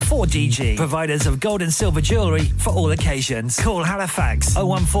4DG, providers of gold and silver jewellery for all occasions. Call Halifax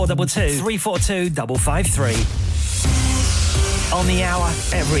 01422 342 553. On the hour,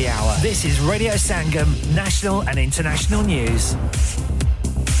 every hour. This is Radio Sangam, national and international news.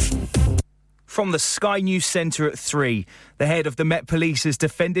 From the Sky News Centre at 3, the head of the Met Police has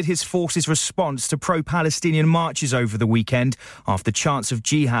defended his force's response to pro-Palestinian marches over the weekend after chants of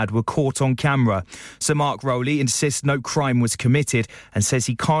jihad were caught on camera. Sir Mark Rowley insists no crime was committed and says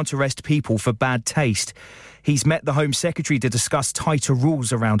he can't arrest people for bad taste. He's met the Home Secretary to discuss tighter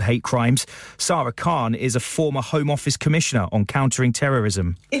rules around hate crimes. Sarah Khan is a former Home Office Commissioner on countering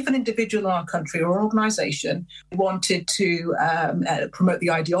terrorism. If an individual in our country or organisation wanted to promote the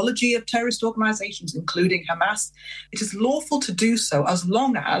ideology of terrorist organisations, including Hamas, it is lawful to do so as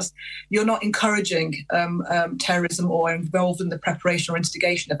long as you're not encouraging terrorism or involved in the preparation or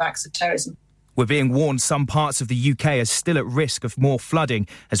instigation of acts of terrorism. We're being warned some parts of the UK are still at risk of more flooding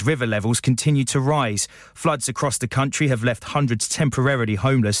as river levels continue to rise. Floods across the country have left hundreds temporarily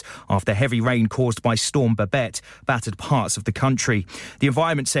homeless after heavy rain caused by Storm Babette battered parts of the country. The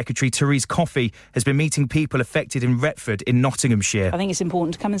Environment Secretary, Therese Coffey, has been meeting people affected in Retford in Nottinghamshire. I think it's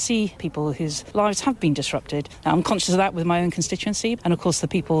important to come and see people whose lives have been disrupted. Now, I'm conscious of that with my own constituency, and of course the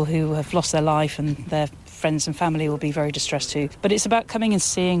people who have lost their life and their friends and family will be very distressed too. But it's about coming and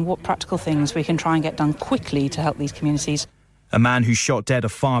seeing what practical things we can try and get done quickly to help these communities. A man who shot dead a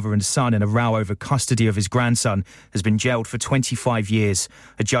father and son in a row over custody of his grandson has been jailed for 25 years.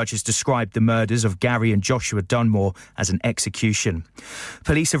 A judge has described the murders of Gary and Joshua Dunmore as an execution.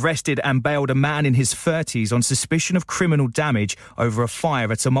 Police arrested and bailed a man in his 30s on suspicion of criminal damage over a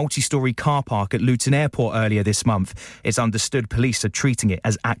fire at a multi-storey car park at Luton Airport earlier this month. It's understood police are treating it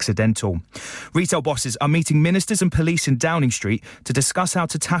as accidental. Retail bosses are meeting ministers and police in Downing Street to discuss how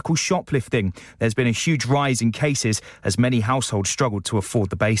to tackle shoplifting. There's been a huge rise in cases as many households struggled to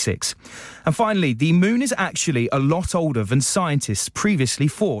afford the basics. And finally, the moon is actually a lot older than scientists previously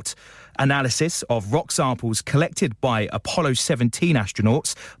thought. Analysis of rock samples collected by Apollo 17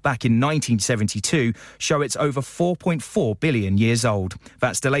 astronauts back in 1972 show it's over 4.4 billion years old.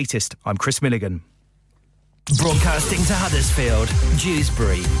 That's the latest. I'm Chris Milligan. Broadcasting to Huddersfield,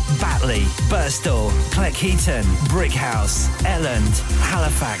 Dewsbury, Batley, Birstall, Cleckheaton, Brickhouse, Elland,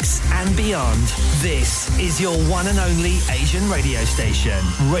 Halifax and beyond. This is your one and only Asian radio station.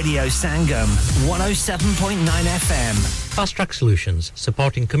 Radio Sangam, 107.9 FM. Fast Track Solutions,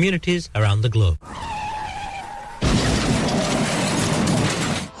 supporting communities around the globe.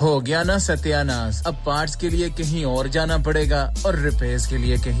 हो गया ना सत्यानाश अब parts के लिए कहीं और जाना पड़ेगा और रिपेयर्स के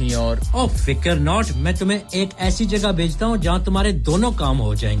लिए कहीं और ओ फिकर नॉट मैं तुम्हें एक ऐसी जगह भेजता हूं जहां तुम्हारे दोनों काम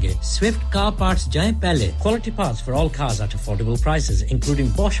हो जाएंगे स्विफ्ट कार पार्ट्स जाएं पहले quality parts for all cars at affordable prices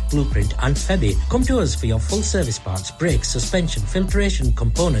including Bosch Blueprint and Febby come to us for your full service parts brakes suspension filtration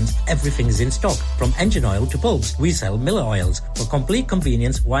components everything is in stock from engine oil to bulbs we sell Miller oils for complete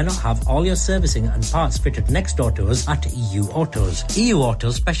convenience why not have all your servicing and parts fitted next door to us at EU Autos EU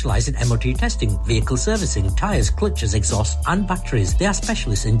Autos specialise in MOT testing, vehicle servicing, tyres, clutches, exhaust and batteries. They are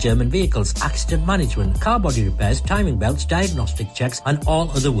specialists in German vehicles, accident management, car body repairs, timing belts, diagnostic checks and all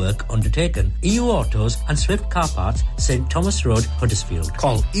other work undertaken. EU Autos and Swift Car Parts, St Thomas Road, Huddersfield.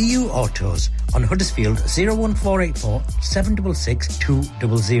 Call EU Autos on Huddersfield 01484 766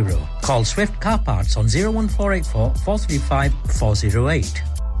 200. Call Swift Car Parts on 01484 435 408.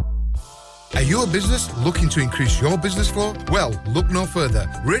 Are you a business looking to increase your business flow? Well, look no further.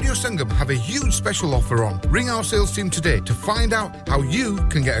 Radio Sangam have a huge special offer on. Ring our sales team today to find out how you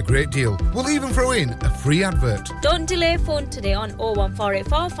can get a great deal. We'll even throw in a free advert. Don't delay phone today on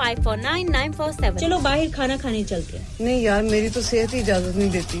 01484 549 947. चलो बाहर खाना खाने चलते हैं. नहीं यार मेरी तो सेहत ही इजाजत नहीं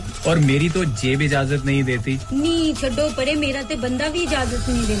देती. और मेरी तो जेब इजाजत नहीं देती. नहीं छोड़ो परे मेरा ते बंदा भी इजाजत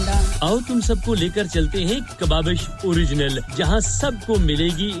नहीं देता. आओ तुम सबको लेकर चलते हैं कबाबिश ओरिजिनल जहां सबको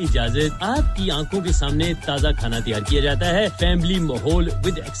मिलेगी इजाजत. आपकी आंखों के सामने ताजा खाना तैयार किया जाता है फैमिली माहौल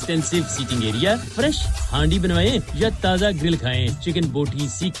with extensive seating area fresh हांडी बनवाएं या ताजा ग्रिल खाएं चिकन बोटी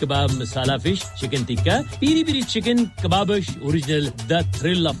सीख कबाब मसाला fish chicken tikka Piri Piri chicken Kababish original the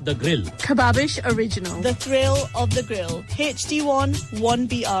thrill of the grill Kababish original the thrill of the grill HD1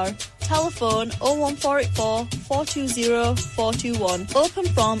 1BR Telephone 01484 420 421. Open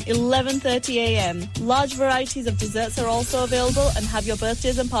from 11:30 a.m. Large varieties of desserts are also available and have your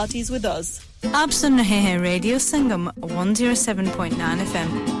birthdays and parties with us. आप सुन रहे हैं radio Sangam 107.9 FM.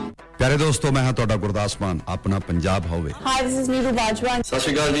 प्यारे दोस्तों मैं हां ਤੁਹਾਡਾ ਗੁਰਦਾਸ ਮਾਨ ਆਪਣਾ ਪੰਜਾਬ ਹੋਵੇ hi this is Neeru Bajwa सत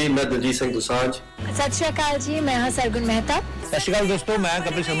श्री अकाल जी मैं दलजीत सिंह दोसांझ सत श्री अकाल जी मैं हां सरगुन मेहता सत श्री अकाल दोस्तों मैं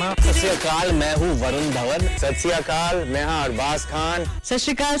कपिल शर्मा सत श्री अकाल मैं हूं वरुण धवन सत श्री अकाल मैं हां अरबाज खान सत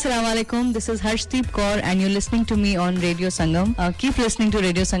श्री अकाल अस्सलाम वालेकुम this is Harshdeep Kaur and you are listening to me on radio Sangam keep listening to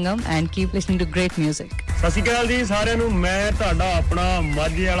radio Sangam and keep listening to great music सत श्री अकाल जी साਰਿਆਂ ਨੂੰ ਮੈਂ ਤੁਹਾਡਾ ਆਪਣਾ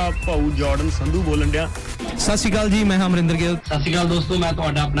ਮਾਝੇ ਵਾਲਾ ਭਾਊ ਜਾਰਡਨ ਸੰਧੂ ਬੋਲਣ ਡਿਆ सत श्री अकाल जी मैं अमरिंदर गिल सत श्री अकाल दोस्तों मैं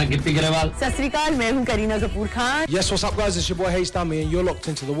ਤੁਹਾਡਾ ਆਪਣਾ ਗਿੱਪੀ ਗਰੇਵਾਲ सत श्री अकाल मैं हूं Kareena Kapoor Khan Yes what's up guys it's your boy Hayes Dami and you're locked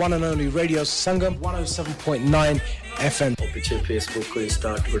into the one and only Radio Sangam 107.9 FM पीछे Facebook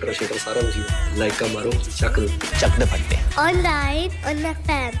Insta Twitter शेयर सारा कुछ लाइक का मारो चक दे फटते online on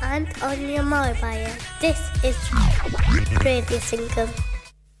FM and on your mobile this is Radio Sangam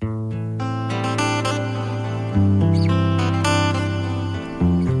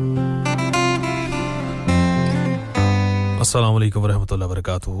अस्सलाम वालेकुम रहमतुल्लाहि व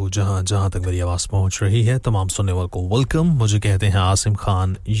बरकातहू जहां तक मेरी आवाज़ पहुंच रही है तमाम सुनने वालों को वेलकम मुझे कहते हैं आसिम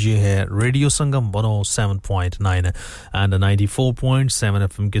खान ये है रेडियो संगम 107.9 एंड 94.7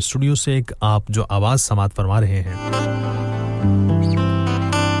 एफएम के स्टूडियो से एक आप जो आवाज़ समात फरमा रहे हैं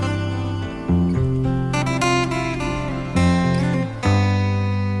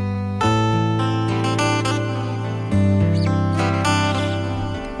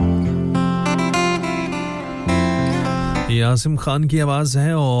आसिम खान की आवाज़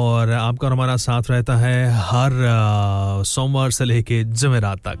है और आपका और हमारा साथ रहता है हर सोमवार से लेके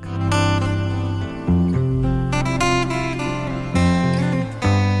जुमेरात तक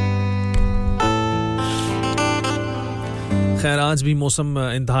खैर आज भी मौसम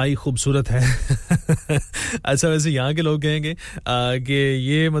इंतहाई खूबसूरत है अच्छा वैसे यहाँ के लोग कहेंगे कि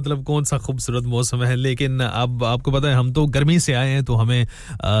ये मतलब कौन सा खूबसूरत मौसम है लेकिन अब आपको पता है हम तो गर्मी से आए हैं तो हमें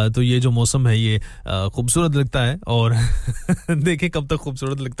तो ये जो मौसम है ये खूबसूरत लगता है और देखें कब तक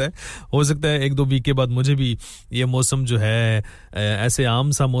खूबसूरत लगता है हो सकता है एक दो वीक के बाद मुझे भी ये मौसम जो है ऐसे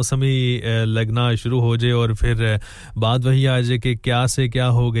आम सा मौसम ही लगना शुरू हो जाए और फिर बात वही आ जाए कि क्या से क्या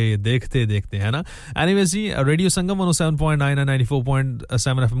हो गए देखते देखते है ना एनीवेज जी रेडियो संगम 107.9 और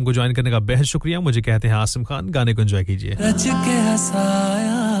 94.7 एफएम को ज्वाइन करने का बेहद शुक्रिया मुझे कहते हैं आसिम खान गाने को एंजॉय कीजिए रच के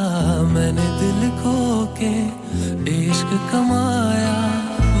हंसाया मैंने दिल खो के इश्क कमाया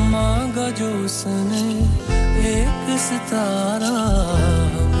मांगा जो उसने एक सितारा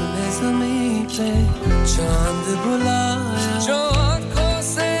हमने ज़मीं पे चांद बुलाया जो आँखों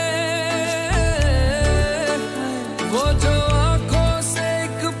से वो जो आँखों से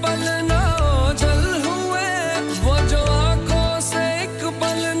एक पल ना ओझल हुए वो जो आँखों से एक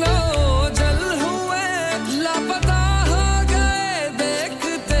पल ना ओझल हुए लापता हो गए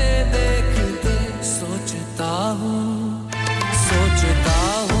देखते देखते सोचता हूँ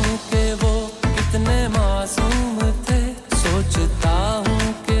कि वो कितने मासूम थे सोचता हूँ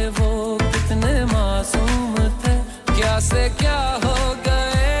कि वो कितने मासूम थे क्या से क्या हो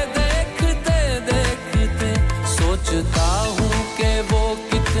गए देखते देखते सोचता हूँ कि वो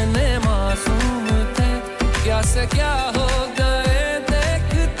कितने मासूम थे क्या से क्या हो गए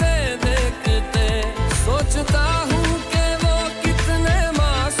देखते देखते सोचता हूँ कि वो कितने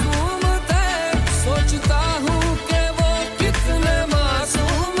मासूम थे सोचता हूँ कि वो कितने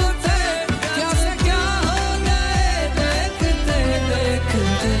मासूम थे क्या से क्या हो गए देखते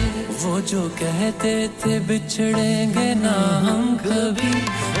देखते वो जो कहते थे बिछड़ेंगे ना हम कभी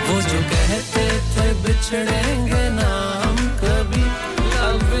वो जो कहते थे बिछड़ेंगे ना हम कभी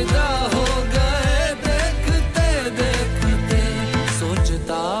अलविदा हो गए देखते देखते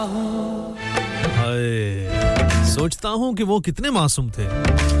सोचता हूँ सोचता हूँ कि वो कितने मासूम थे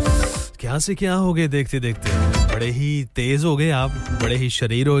क्या से क्या हो गए देखते देखते बड़े ही तेज हो गए आप बड़े ही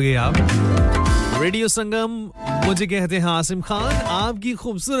शरीर हो गए आप रेडियो संगम मुझे कहते हैं आसिम खान आपकी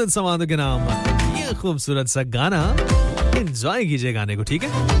खूबसूरत समातों के नाम ये खूबसूरत सा गाना एंजॉय कीजिए गाने को ठीक है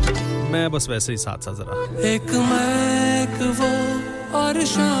मैं बस वैसे ही साथ साथ जरा एक मैं एक वो और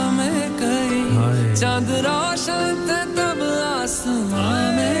शाम गई चांद रोशन थे तब आसमां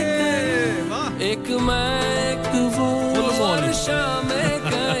में गई एक मैं एक वो और शाम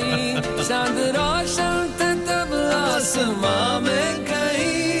गई चांद रोशन थे तब आसमां में गई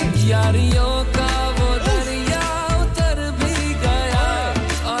यारियों का वो दरिया उतर भी गया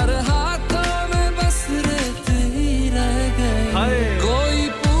और हाथों में बस रेत ही रह गई कोई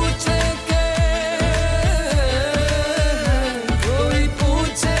पूछे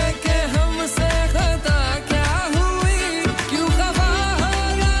के हमसे खता क्या हुई क्यों खफा हो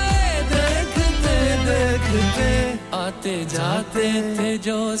गए देखते देखते आते जाते थे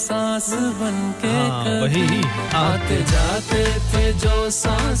जो सांस बनके वही आते जाते थे जो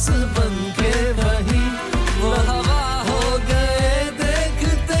सांस बनके वही वो हवा हो गए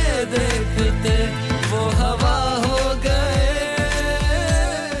देखते देखते वो हवा हो गए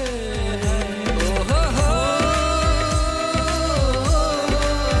ओ हो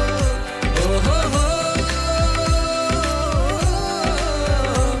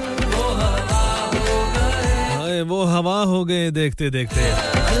देखते देखते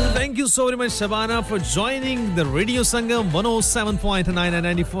Thank you so very much Shabana for joining the Radio Sangam 107.9 and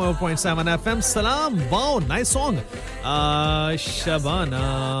 94.7 FM. Salam, wow, nice song. Shabana,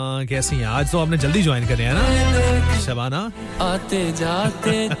 कैसी हैं? आज तो आपने जल्दी ज्वाइन करे है ना शबाना? आते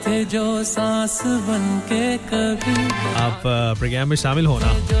जाते थे जो सांस बनके कभी आप प्रोग्राम में शामिल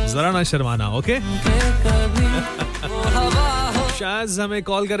होना, जरा ना शर्माना, ओके? शाज हमें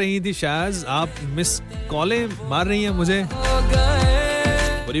कॉल कर रही थी. शाज, आप मिस कॉलें मार रही हैं मुझे,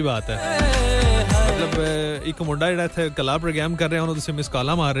 बुरी बात है. मतलब एक मुंडा ਜਿਹੜਾ ਇੱਥੇ ਕਲਾ ਪ੍ਰੋਗਰਾਮ ਕਰ ਰਿਹਾ ਉਹਨੂੰ ਤੁਸੀਂ ਮਿਸ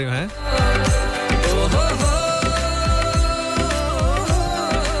ਕਾਲਾਂ ਮਾਰ ਰਹੇ ਹੋ हैं.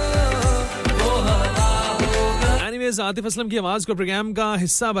 आतिफ असलम की आवाज को प्रोग्राम का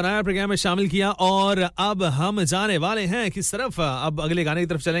हिस्सा बनाया, प्रोग्राम में शामिल किया और अब हम जाने वाले हैं किस तरफ? अब अगले गाने की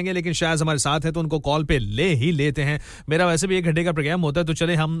तरफ चलेंगे, लेकिन शायद हमारे साथ है तो उनको कॉल पे ले ही लेते हैं. मेरा वैसे भी 1 घंटे का प्रोग्राम होता है तो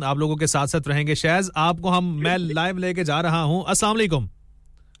चले हम आप लोगों के साथ साथ रहेंगे. शायद आपको मैं लाइव लेके जा रहा हूँ. अस्सलाम वालेकुम.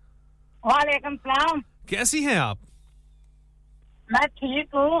 वालेकुम सलाम. कैसी हैं आप? मैं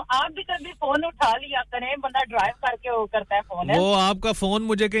ठीक हूँ. आप भी कभी फोन उठा लिया करें, बंदा ड्राइव करके वो करता है फोन. वो आपका फोन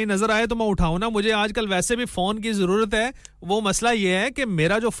मुझे कहीं नजर आए तो मैं उठाऊं ना. मुझे आजकल वैसे भी फोन की जरूरत है. वो मसला ये है कि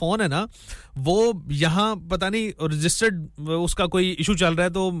मेरा जो फोन है ना वो यहाँ पता नहीं रजिस्टर्ड उसका कोई इशू चल रहा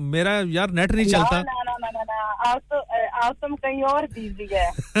है तो मेरा यार नेट नहीं चलता. ना आज तुम कहीं और बिजी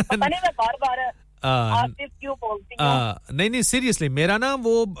है. पता नहीं मैं बार-बार आसिफ क्यों बोलती हूं. नहीं सीरियसली मेरा ना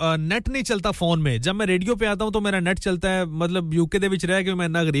वो नेट नहीं चलता फोन में. जब मैं रेडियो पे आता हूं तो मेरा नेट चलता है. मतलब यूके दे विच रह के मैं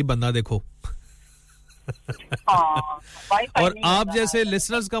इतना गरीब बंदा देखो. और आप जैसे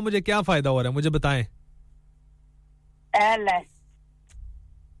लिसनर्स का मुझे क्या फायदा हो रहा है मुझे बताएं.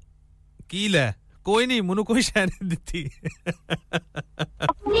 कील है कोई नहीं मुनु कोई शय नहीं देती.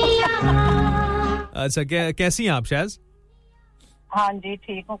 अच्छा कैसी हैं आप शायद? हाँ जी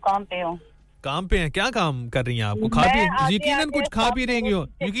ठीक हूँ. काम पे हूँ. काम पे हैं? क्या काम कर रही हैं? आपको खा पी यकीनन कुछ खा पी रही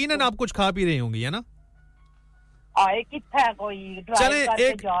होंगी. यकीनन आप कुछ खा पी रही होंगी है ना? आए कितना कोई ड्राइव करके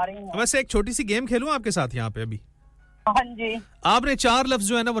जा रही हूं. वैसे एक छोटी सी गेम खेलूं आपके साथ यहाँ पे अभी? हाँ जी. आपने 4 लफ्ज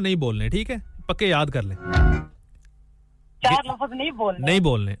जो है ना वो नहीं बोलने, ठीक है? पक्के याद कर लें. 4 लफ्ज नहीं बोलने? नहीं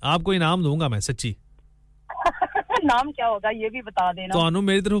बोलने. आपको इनाम दूंगा मैं सच्ची. नाम क्या होगा ये भी बता देना. तो अनु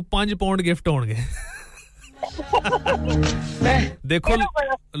मेरी तरफ 5 पाउंड गिफ्ट होंगे. देखो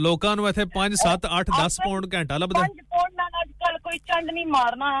लोकां ਨੂੰ ਇੱਥੇ 5 7 8 10 ਪਾਉਂਡ ਘੰਟਾ ਲੱਭਦਾ. 5 ਪਾਉਂਡ ਨਾਲ ਅੱਜਕੱਲ ਕੋਈ ਚੰਡ ਨਹੀਂ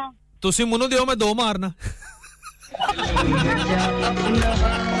ਮਾਰਨਾ. ਤੁਸੀਂ ਮੈਨੂੰ ਦਿਓ ਮੈਂ 2 ਮਾਰਨਾ.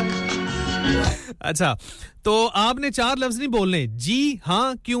 अच्छा तो आपने 4 लफ्ज नहीं बोलने. जी हाँ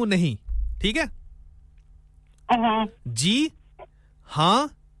क्यों नहीं, ठीक है? जी हाँ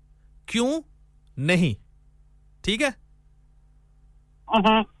क्यों नहीं, ठीक है?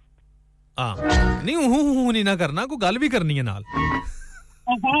 नहीं नहीं ना करना, कोई गल भी करनी है नाल.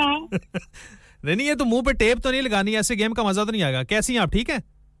 नहीं ये तो मुंह पे टेप तो नहीं लगानी. ऐसे गेम का मजा तो नहीं आएगा. कैसी हैं आप? ठीक है?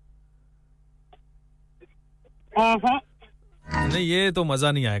 नहीं ये तो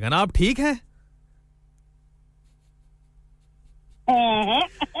मजा नहीं आएगा ना. आप ठीक है?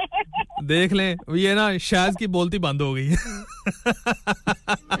 देख लें ये ना शायद की बोलती बंद हो गई है.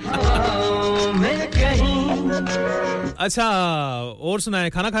 अच्छा और सुनाए,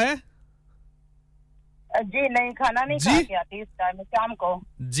 खाना खाया? जी नहीं खाना नहीं खा के आती इस टाइम शाम को.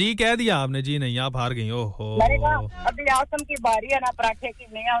 जी कह दिया आपने. जी नहीं आप हार गई. ओहो मैंने कहा अभी आसम की बारी है ना पराठे की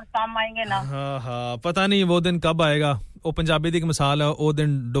नहीं और शाम आएंगे ना. हाँ पता नहीं वो दिन कब आएगा. वो पंजाबी दी एक मिसाल है, वो दिन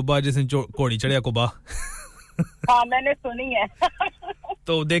डुब्बा जिस दिन घोड़ी चढ़िया कुबा. हाँ मैंने सुनी है.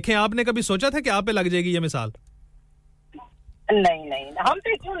 तो देखें आपने कभी सोचा था कि आप पे लग जाएगी ये मिसाल? नहीं हम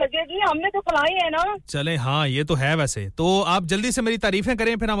पे क्यों लगेगी, हमने तो खिलाई है ना. चले हाँ ये तो है. वैसे तो आप जल्दी से मेरी तारीफें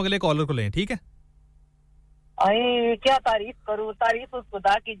करें फिर हम अगले कॉलर को लें, ठीक है? अरे क्या तारीफ करूं. तारीफ उस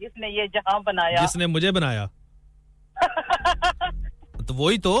खुदा की जिसने ये जहां बनाया, जिसने मुझे बनाया. तो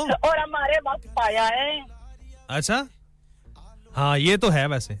वही तो और हमारे वक्त पाया है. अच्छा हाँ ये तो है.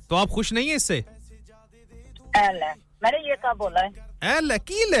 वैसे तो आप खुश नहीं है इससे? मैंने ये क्या बोला है?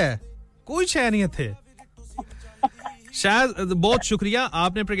 कील है कोई शय नहीं थे. शायद बहुत शुक्रिया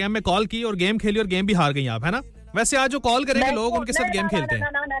आपने प्रोग्राम में कॉल की और गेम खेली और गेम भी हार गई आप, है ना? वैसे आज जो कॉल करेंगे लोग उनके साथ गेम खेलते हैं.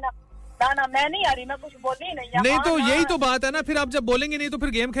 ना मैं नहीं आ रही, मैं कुछ बोली नहीं. नहीं तो यही तो बात है ना. फिर आप जब बोलेंगे नहीं तो फिर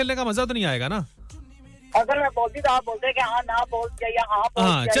गेम खेलने का मजा तो नहीं आएगा ना. अगर मैं बोलती तो आप बोलते कि हाँ ना बोल या हाँ बोल.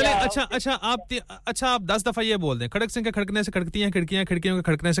 हाँ चले. अच्छा आप 10 दफा ये बोल दें. खड़क सिंह के खड़कने से खड़कती हैं खिड़कियां, खिड़कियों के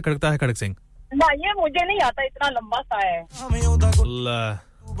खड़कने से खड़कता है खड़क सिंह. ना ये मुझे नहीं आता, इतना लंबा सा है.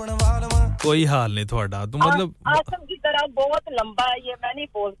 कोई हाल नहीं थोड़ा. तो मतलब आसम की तरह बहुत लंबा है ये, मैं नहीं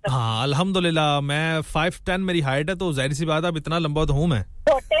बोल सकती. हाँ अल्हम्दुलिल्लाह मैं 5'10" मेरी हाइट है तो जाहिर सी बात है अब इतना लंबा तो हूँ मैं.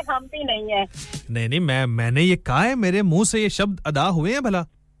 छोटे हम भी नहीं है. नहीं मैंने ये कहा है, मेरे मुंह से ये शब्द अदा हुए हैं भला?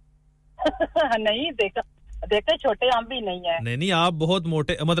 नहीं देखा देखते छोटे हम भी नहीं है। नहीं आप बहुत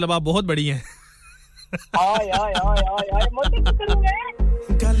मोटे मतलब आप बहुत बड़ी हैं। मोटे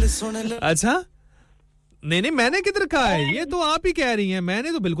गल सुन ले। अच्छा नहीं मैंने किधर कहा है, ये तो आप ही कह रही हैं,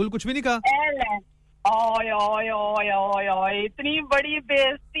 मैंने तो बिल्कुल कुछ भी नहीं कहा। इतनी बड़ी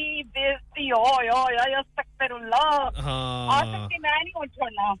बेइज्जती अस्तगफिरुल्लाह। आज तक मैं नहीं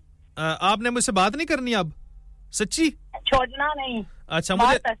छोड़ना। आपने मुझसे बात नहीं करनी अब? सच्ची छोड़ना नहीं। अच्छा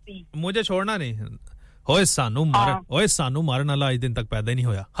मुझे छोड़ना नहीं। ओए सानू मारन वाला आज दिन तक पैदा ही नहीं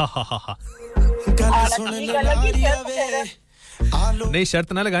होया। नहीं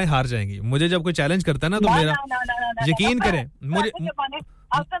शर्त ना लगाएं, हार जाएंगी। मुझे जब कोई चैलेंज करता है ना तो मेरा यकीन करें मुझे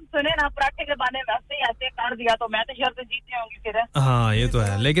अब तुम सुने ना पराठे के बारे में ऐसे कर दिया तो मैं तो शर्त जीती होंगी फिर। हाँ ये तो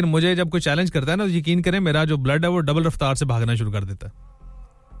है, लेकिन मुझे जब कोई चैलेंज करता है ना तो यकीन करें मेरा जो ब्लड है वो डबल रफ्तार से भागना शुरू कर देता है।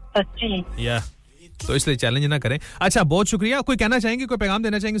 सच्ची या तो इसलिए चैलेंज ना करें। अच्छा बहुत शुक्रिया। कोई कहना चाहेंगे, कोई पैगाम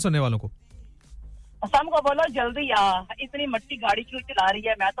देना चाहेंगे सुनने वालों को? सैम को बोलो जल्दी आ, इतनी मट्टी गाड़ी क्यों चला रही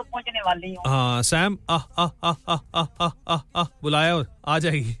है, मैं तो पहुंचने वाली हूँ। हाँ सैम बुलाया और आ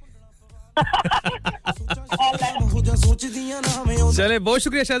जाएगी। चले बहुत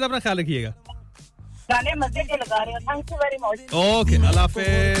शुक्रिया शायद, अपना ख्याल रखिएगा। गाने मजे के लगा रहे हो, thank you very much. Okay Allah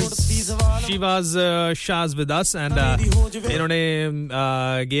Hafiz. She was Shaz with us and इन्होंने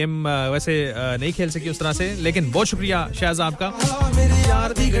गेम वैसे नहीं खेल सकी उस तरह से, लेकिन बहुत शुक्रिया शाज आपका। मेरी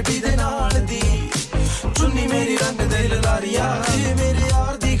यार दी गड्डी दे नाल दी चुन्नी मेरी रंग दे लारिया, मेरे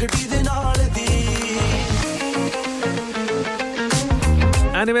यार दी गड्डी दे नाल दी।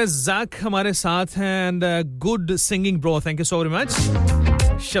 एनीवेज ज़ैक हमारे साथ हैं and good singing bro, thank you so very much.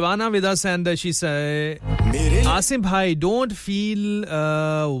 Shabana with us and she said, Asim bhai, don't feel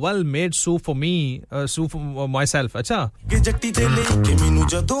well made soup for me, soup for myself. अच्छा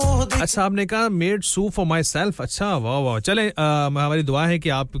आपने कहा made soup for myself. अच्छा वाह वाह। चले हमारी दुआ है कि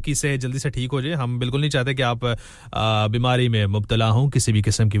आपकी सेहत जल्दी से ठीक हो जाए। हम बिल्कुल नहीं चाहते कि आप बीमारी में मुब्तला हों। किसी भी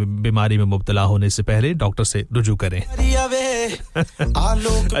किस्म की बीमारी में मुब्तला होने से पहले डॉक्टर से रुजू करें।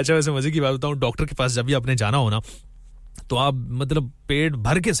 अच्छा वैसे मजे की बात बताऊं, डॉक्टर के पास जब भी आपने जाना हो ना तो आप मतलब पेट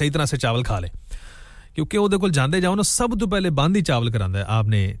भर के सही तरह से चावल खा लें, क्योंकि वो देखो जाते जाओ ना सब तो पहले बांदी चावल करांदा है,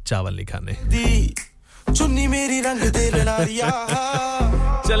 आपने चावल नहीं खाने। चुन्नी मेरी रंग दे लारिया।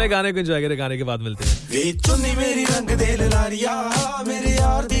 चले गाने को एंजॉय करें, गाने के बाद मिलते हैं। वे चुन्नी मेरी रंग दे लारिया, मेरे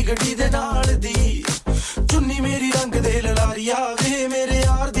यार दी गड्डी दे नाल दी। चुन्नी मेरी रंग दे लारिया, वे मेरे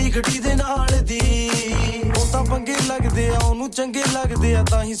यार दी गड्डी दे नाल दी। ਉਹ ਤਾਂ ਪੰਗੇ ਲੱਗਦੇ ਆ ਉਹਨੂੰ ਚੰਗੇ ਲੱਗਦੇ ਆ,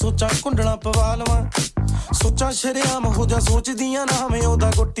 ਤਾਂ ਹੀ ਸੋਚਾਂ ਕੁੰਡਲਾਂ ਪਵਾ ਲਵਾਂ। ਸੋਚਾਂ ਸ਼ਰਿਆਮ ਹੋ ਜਾ ਸੋਚਦੀਆਂ ਨਾ ਮੈਂ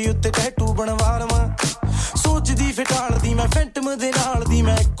ਉਹਦਾ ਗੁੱਟੀ ਉੱਤੇ ਟੈਟੂ ਬਣਵਾ ਲਵਾਂ। ਸੋਚਦੀ ਫਟਾਲਦੀ ਮੈਂ ਫੈਂਟਮ ਦੇ ਨਾਲ ਦੀ,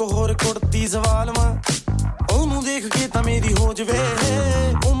 ਮੈਂ ਇੱਕ ਹੋਰ ਕੁੜਤੀ ਸਵਾ ਲਵਾਂ। ਉਹਨੂੰ ਦੇਖ ਕੇ ਤਾਂ ਮੇਰੀ ਹੋ ਜਵੇ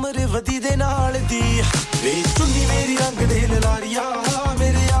ਉਮਰ ਵਧੀ ਦੇ ਨਾਲ ਦੀ। ਵੇ ਚੁੰਨੀ ਮੇਰੀ ਰੰਗ ਦੇ ਲਾਰੀਆ,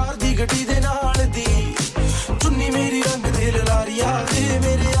 ਮੇਰੇ ਯਾਰ ਦੀ ਗੱਡੀ ਦੇ ਨਾਲ ਦੀ। ਚੁੰਨੀ ਮੇਰੀ ਰੰਗ ਦੇ ਲਾਰੀਆ,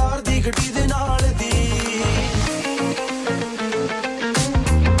 ਮੇਰੇ ਯਾਰ ਦੀ ਗੱਡੀ ਦੇ ਨਾਲ ਦੀ।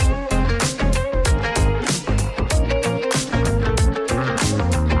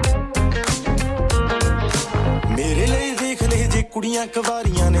 ਕੁੜੀਆਂ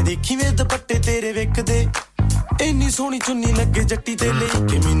ਕਵਾਰੀਆਂ ਨੇ ਦੇਖੀ ਵੇ ਦੁਪੱਟੇ ਤੇਰੇ ਵੇਖਦੇ, ਇੰਨੀ ਸੋਹਣੀ ਚੁੰਨੀ ਲੱਗੇ ਜੱਟੀ ਤੇ ਲੈ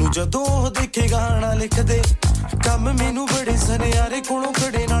ਕੇ ਮੈਨੂੰ ਜਦੋਂ ਉਹ ਦੇਖੇ ਗਾਣਾ ਲਿਖਦੇ। ਕੰਮ ਮੈਨੂੰ ਬੜੇ ਸਨਿਆਰੇ ਕੋਲੋਂ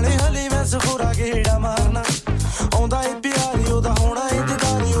ਖੜੇ ਨਾਲੇ ਹਲੇ ਮੈਂ ਸਫੋਰਾ ਗੇੜਾ ਮਾਰਨਾ। ਆਉਂਦਾ ਏ ਪਿਆਰੀ ਉਹਦਾ ਹੋਣਾ ਏ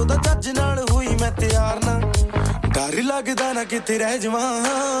ਦਿਦਾਰੀ, ਉਹਦਾ ਜੱਜ ਨਾਲ ਹੋਈ ਮੈਂ ਤਿਆਰ ਨਾ। ਡਰ ਲੱਗਦਾ ਨਾ ਕਿਤੇ ਰਹਿ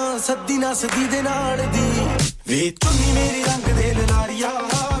ਜਾਵਾਂ ਸੱਦੀ ਨਾ ਸਦੀ ਦੇ ਨਾਲ ਦੀ। ਵੇ ਚੁੰਨੀ ਮੇਰੀ ਰੰਗ ਦੇ ਲਾਰੀਆ,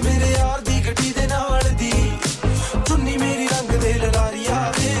 ਮੇਰੇ ਯਾਰ ਦੀ ਗੱਡੀ ਦੇ ਨਾਲ ਦੀ। ਚੁੰਨੀ ਮੇਰੀ ਰੰਗ ਦੇ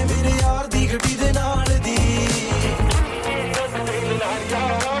ਲਾਰੀਆ, ਮੇਰੇ ਯਾਰ ਦੀ ਗੱਡੀ ਦੇ ਨਾਲ ਦੀ।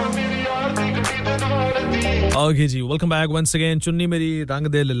 Okay जी, welcome back once again. चुन्नी मेरी रंग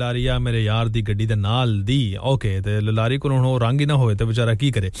दे ललारिया, मेरे यार दी गड्डी दे नाल दी। ओके ते ललारी को हो रंग ही ना होए तो बेचारा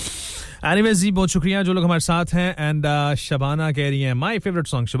की करे। एनीवेज जी बहुत शुक्रिया जो लोग हमारे साथ हैं। एंड शबाना कह रही हैं माय फेवरेट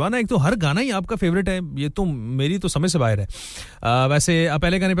सॉन्ग। शबाना एक तो हर गाना ही आपका फेवरेट है, ये तो मेरी तो समझ से बाहर है। वैसे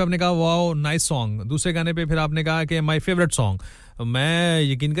पहले गाने पे आपने कहा वाओ नाइस सॉन्ग, दूसरे गाने पे फिर आपने कहा कि माय फेवरेट सॉन्ग। मैं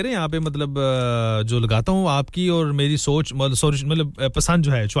यकीन करें यहाँ पे मतलब जो लगाता हूँ आपकी और मेरी सोच मतलब पसंद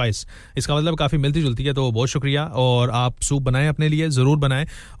जो है चॉइस, इसका मतलब काफ़ी मिलती जुलती है। तो बहुत शुक्रिया। और आप सूप बनाएं अपने लिए, ज़रूर बनाएं,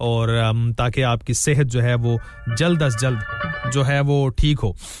 और ताकि आपकी सेहत जो है वो जल्द अज जल्द जो है वो ठीक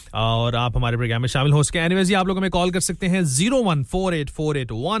हो और आप हमारे प्रोग्राम में शामिल हो सके। एनीवेज आप लोग हमें कॉल कर सकते हैं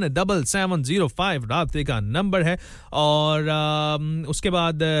 01484817705 राब्ते का नंबर है। और उसके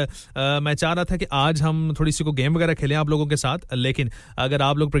बाद मैं चाह रहा था कि आज हम थोड़ी सी को गेम वगैरह खेलें आप लोगों के साथ, लेकिन अगर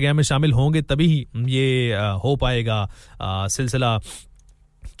आप लोग प्रोग्राम में शामिल होंगे तभी ही ये हो पाएगा सिलसिला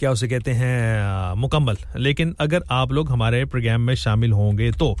क्या उसे कहते हैं मुकम्मल लेकिन अगर आप लोग हमारे प्रोग्राम में शामिल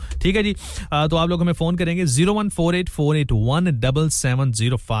होंगे तो ठीक है जी तो आप लोग हमें फ़ोन करेंगे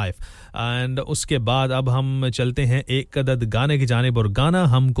 01484817705 एंड उसके बाद अब हम चलते हैं एक अदद गाने की जानिब और गाना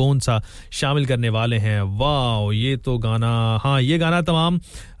हम कौन सा शामिल करने वाले हैं वाओ ये तो गाना हाँ ये गाना तमाम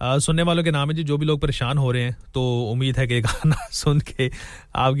सुनने वालों के नाम है जी जो भी लोग परेशान हो रहे हैं तो उम्मीद है कि गाना सुन के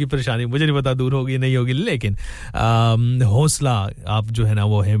आपकी परेशानी मुझे नहीं पता दूर होगी नहीं होगी लेकिन हौसला आप जो है ना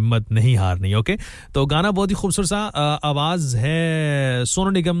वो हिम्मत नहीं हारनी ओके तो गाना बहुत ही खूबसूरत सा आवाज है सोनू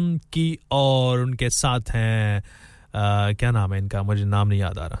निगम की और उनके साथ हैं क्या नाम है इनका मुझे नाम नहीं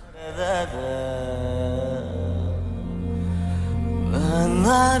याद आ रहा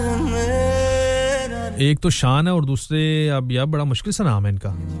एक तो शान है और दूसरे अब यार बड़ा मुश्किल सा नाम है इनका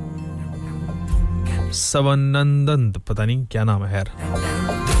सवनंदन पता नहीं क्या नाम है यार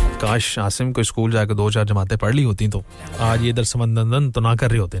काश आसिम को स्कूल जाकर 2-4 जमातें पढ़ ली होती तो आज ये इधर सवनंदन तो ना कर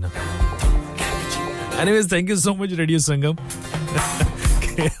रहे होते ना anyways thank you so much radio संगम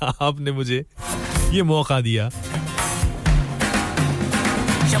कि आपने मुझे ये मौका दिया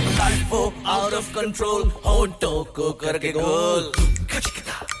जब लाइफ हो आउट ऑफ कंट्रोल होठों को करके गोल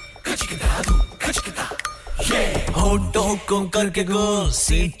होठों को करके गोल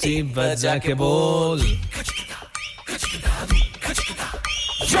सीटी बजा के बोल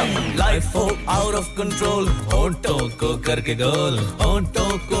लाइफ हो आउट ऑफ कंट्रोल होठों को करके गोल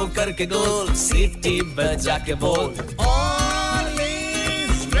होठों को करके गोल सीटी बजा के बोल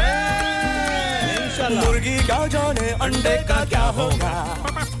मुर्गी क्या जाने अंडे का क्या होगा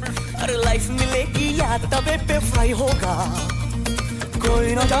अरे लाइफ मिलेगी या तवे पे फ्राई होगा कोई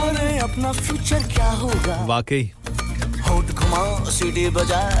ना जाने अपना फ्यूचर क्या होगा वाकई होठ घुमा सीढ़ी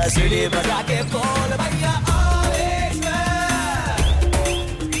बजा के बोल भैया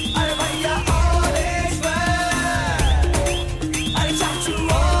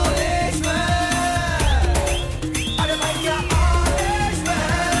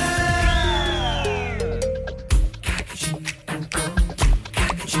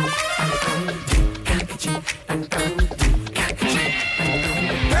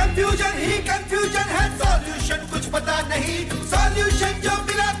सॉल्यूशन जो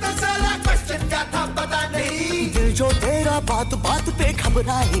मिला तो साला क्वेश्चन क्या था पता नहीं दिल जो तेरा बात बात पे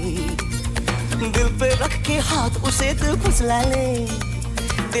घबराए दिल पे रख के हाथ उसे तो फुसला ले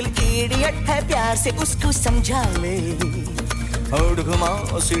दिल इडियट है प्यार से उसको समझा ले होठ घुमाओ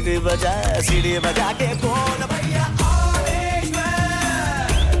सीढ़ी बजा के बोल भैया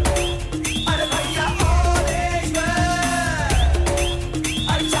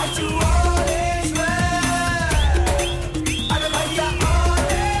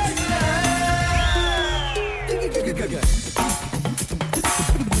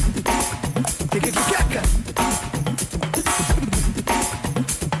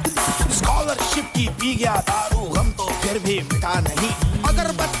पी गया दारू गम तो फिर भी मिटा नहीं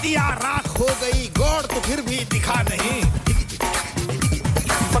अगरबत्तियां राख हो गई गौर तो फिर भी दिखा नहीं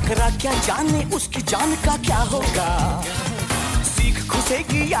बकरा क्या जाने उसकी जान का क्या होगा सीख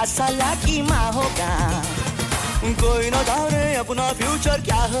खुसेगी या साला की माँ होगा कोई न जाने अपना फ्यूचर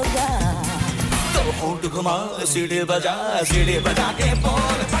क्या होगा तो होठ घुमा सीढ़ी बजा के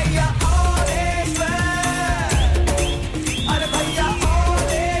बोल भैया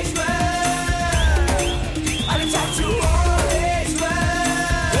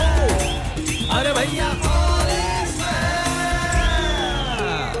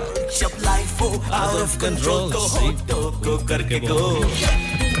जब लाइफ हो आउट ऑफ कंट्रोल तो होठों को करके गो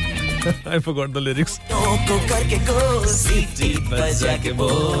I forgot the lyrics को करके गो सीटी बजा के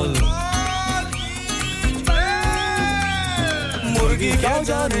बोल मुर्गी क्या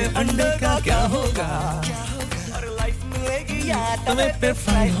जाने अंडे का क्या होगा और लाइफ मिलेगी या तवे पे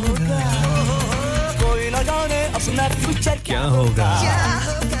फ्राई होगा कोई न जाने अपना फ्यूचर क्या होगा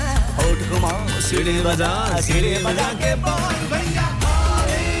होठ घुमाओ सीढ़ी बजा के बोल भैया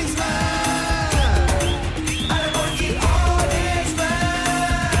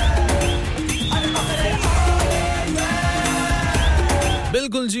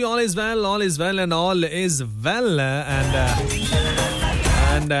बिल्कुल जी all is well and all is well and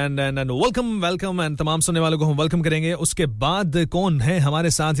welcome and तमाम सुनने वालों को हम वेलकम करेंगे उसके बाद कौन है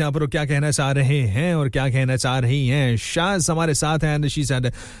हमारे साथ यहाँ पर क्या कहना चाह रहे हैं और क्या कहना चाह रही हैं शाज हमारे साथ हैं and she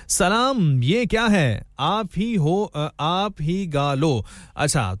said सलाम ये क्या है आप ही गा लो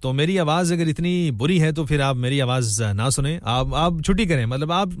अच्छा तो मेरी आवाज अगर इतनी बुरी है तो फिर आप मेरी आवाज ना सुने आप छुट्टी करें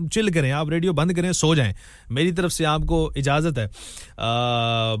मतलब आप चिल करें आप रेडियो बंद करें सो जाएं मेरी तरफ से आपको इजाजत है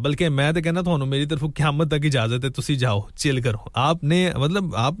बल्कि मैं तो कहना था मेरी तरफ क़यामत तक इजाजत है तुसी जाओ चिल करो आपने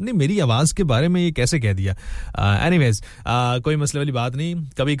मतलब आपने मेरी आवाज़ के बारे में ये कैसे कह दिया? एनीवेज, कोई मसले वाली बात नहीं,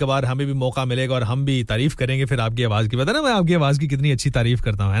 कभी कभार हमें भी मौका मिलेगा और हम भी तारीफ करेंगे फिर आपकी आवाज़ की। पता ना मैं आपकी आवाज़ की कितनी अच्छी तारीफ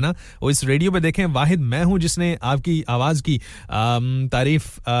करता हूँ, है ना? वो इस रेडियो पे देखें, वाहिद मैं हूँ जिसने आपकी आवाज़ की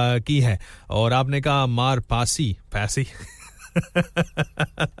तारीफ की है। और आपने कहा मार पासी पैसी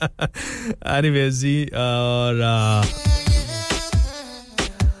एनीवेज जी, और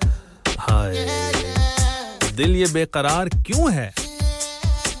हाय दिल ये बेकरार क्यों है।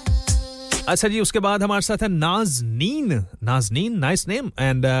 अच्छा जी, उसके बाद हमारे साथ है नाज़नीन। Nice name.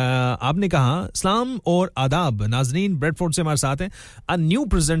 एंड आपने कहा सलाम और आदाब। नाज़नीन ब्रेडफोर्ड से हमारे साथ है। A new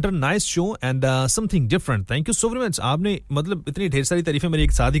presenter, nice show and something different. Thank you so very much. आपने मतलब इतनी ढेर सारी तारीफें मेरी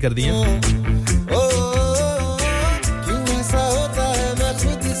एक साथ ही कर दी हैं।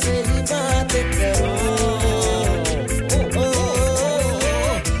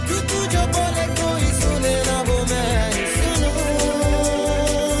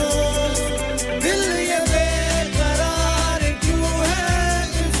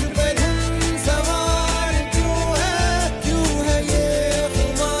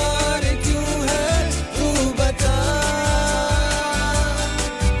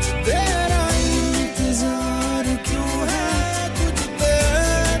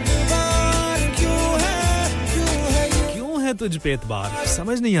 तुझ पे एतबार,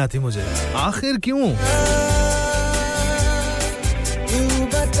 समझ नहीं आती मुझे आखिर क्यों। तू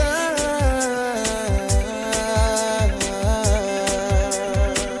बता,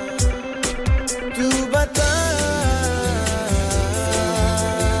 तू बता,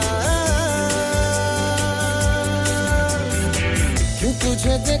 क्यों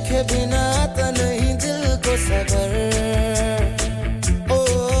तुझे देखे बिना आता नहीं दिल को सबर।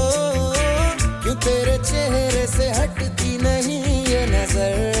 क्यों तेरे चेहरे से हटती नहीं ये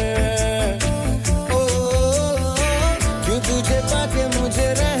नजर। क्यों तुझे पाके मुझे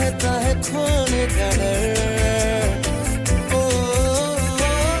रहता है खोने का डर।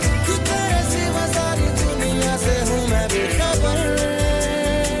 क्यों तेरे सिवा सारी दुनिया से हूँ मैं बेखबर।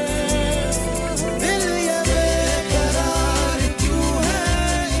 दिल ये बेकरार क्यों है,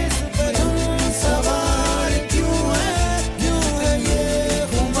 इस पे तुम सवार क्यों है ये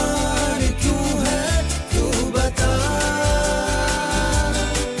खुमार क्यों है, तू बता।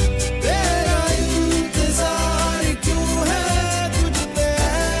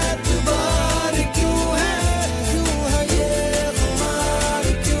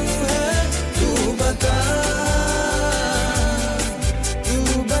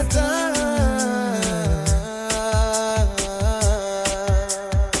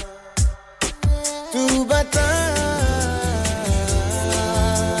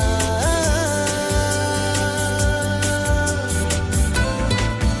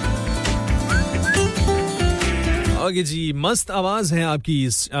 ओके जी, मस्त आवाज़ है आपकी।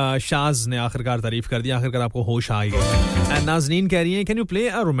 शाज ने आखिरकार तारीफ कर दिया, आखिरकार आपको होश आ गए। एंड नाज़नीन कह रही हैं can you play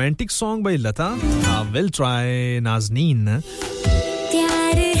a romantic song by Lata? Will try Nazneen.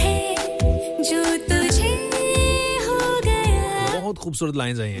 प्यार है जो तुझे हो गया, बहुत खूबसूरत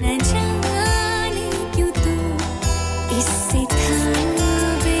लाइंस आई हैं। न जाने क्यों तू इससे था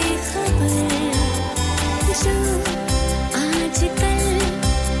बेखबर। जो आजकल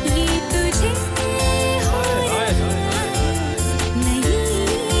ये तुझे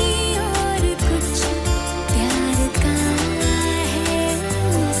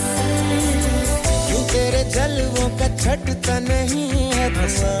जलवों का छटता नहीं है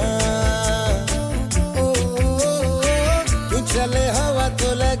धुआं। तू चले हवा तो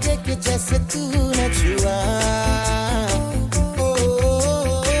लगे कि जैसे तू न छुआ।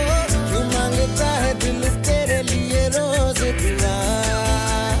 क्यों मांगता है दिल तेरे लिए रोज दुआ।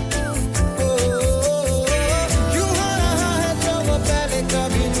 क्यों हो रहा है जो वो पहले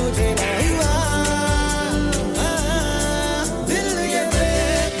कभी मुझे ना हुआ।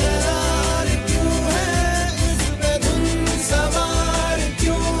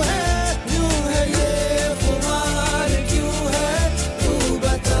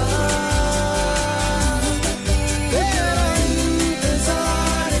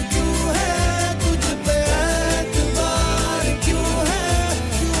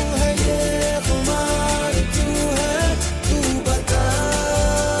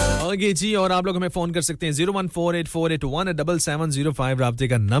 जी, और आप लोग हमें फोन कर सकते हैं 01484817705 राब्ते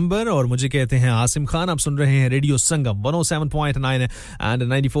का नंबर। और मुझे कहते हैं आसिम खान। आप सुन रहे हैं रेडियो संगम 107.9 एंड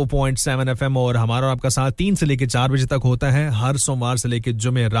 94.7 FM। और हमारा और आपका साथ 3 से लेकर 4 बजे तक होता है, हर सोमवार से लेकर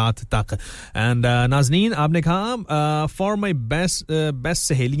जुमे रात तक। एंड नाज़नीन आपने कहा फॉर माई बेस्ट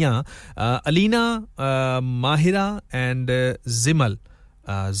सहेलियां अलीना, माहिरा एंड जिमल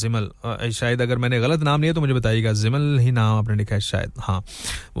जिमल, शायद अगर मैंने गलत नाम लिया तो मुझे बताइएगा। जिमल ही नाम आपने लिखा है शायद। हाँ,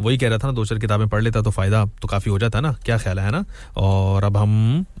 वही कह रहा था ना, 2-4 किताबें पढ़ लेता तो फ़ायदा तो काफ़ी हो जाता है ना, क्या ख्याल है ना। और अब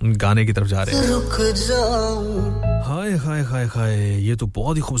हम गाने की तरफ जा रहे हैं। हाय हाय हाय हाय, ये तो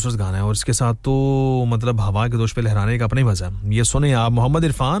बहुत ही खूबसूरत गाना है और इसके साथ तो मतलब हवा के दोष पे लहराने का अपना ही मजा है। ये सुने आप, मोहम्मद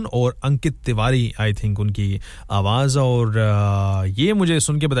इरफान और अंकित तिवारी, आई थिंक उनकी आवाज़। और ये मुझे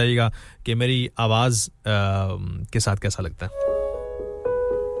सुन के बताइएगा कि मेरी आवाज़ के साथ कैसा लगता है।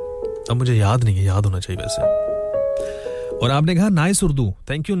 अब मुझे याद नहीं है, याद होना चाहिए वैसे। और आपने कहा nice Urdu,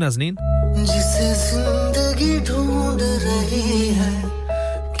 thank you Nazneen. जिसे जिंदगी ढूंढ रही है,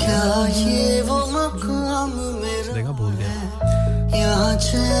 क्या ये वो मकाम मेरा? देखा, भूल गया। यहाँ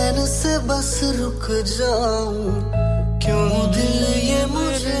चैन से बस रुक जाऊं, क्यों दिल ये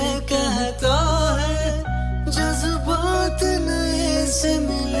मुझे कहता है, जज्बात नए से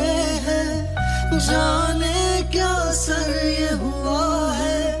मिले हैं, जाने क्या असर ये हुआ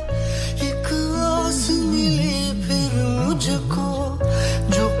है, एक आस मिली फिर मुझको,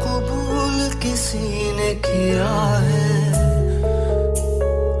 जो कबूल किसी ने किया है।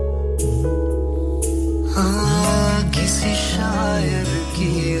 हाँ, किसी शायर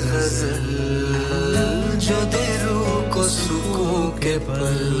की गजल जो दे रूह को सुकून के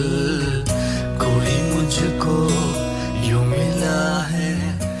पल, कोई मुझको यूं मिला है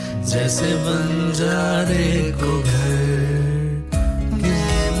जैसे बंजारे को घर,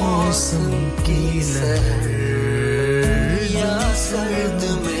 ये मौसम की लहर या सर्द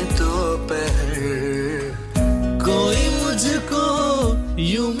में दोपहर, कोई मुझको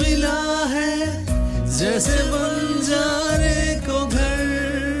यूं मिला है जैसे बंजारे को घर।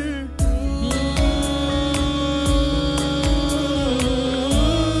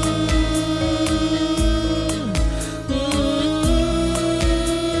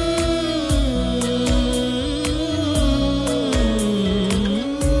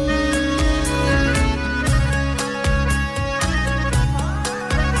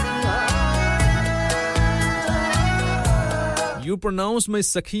 You pronounce my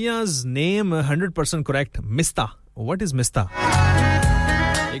Sakhiya's name 100% correct. Mista. What is Mista?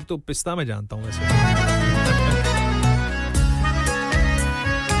 एक तो पिस्ता मैं जानता हूँ वैसे।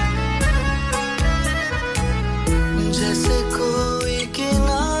 जैसे कोई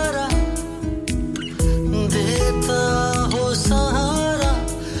किनारा देता हो सहारा,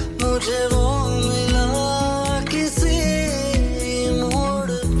 मुझे वो मिला किसी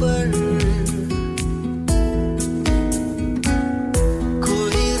मोड़ पर,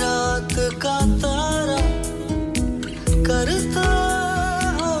 कोई रात का तारा करता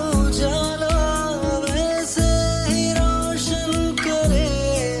हो जाला, वैसे ही रोशन करे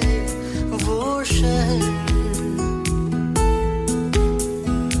वो शहर।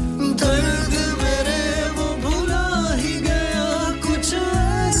 दर्द मेरे वो भुला ही गया, कुछ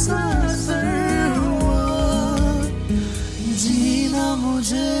ऐसा असर हुआ, जीना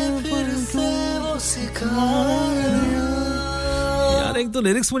मुझे फिर से वो सिखाया। यार एक तो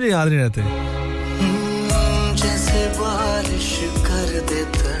लिरिक्स मुझे याद नहीं रहते। जैसे बारिश कर दे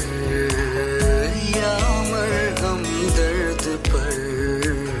तर, या मरहम दर्द पर,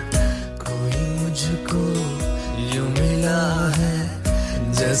 कोई मुझको यूं मिला है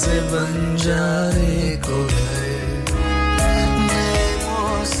जैसे बंजारे को घर, नए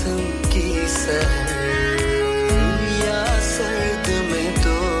मौसम की सहर या सर्द में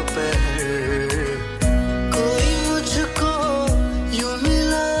दोपहर, कोई मुझको यूं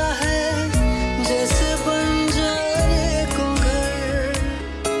मिला है जैसे बंजारे को घर।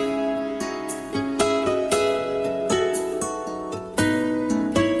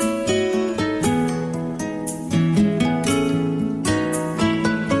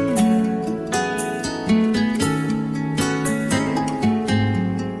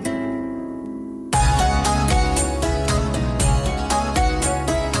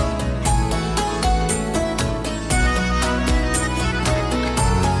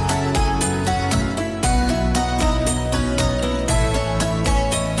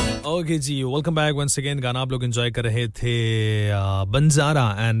 Okay ji, welcome back once again. गाना आप लोग एंजॉय कर रहे थे बंजारा,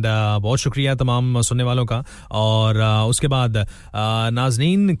 एंड बहुत शुक्रिया तमाम सुनने वालों का। और उसके बाद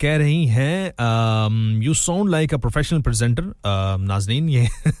नाज़नीन कह रही हैं you sound like a professional presenter. Nazneen ये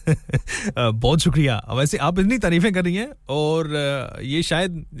बहुत शुक्रिया। वैसे आप इतनी तारीफें कर रही हैं, और ये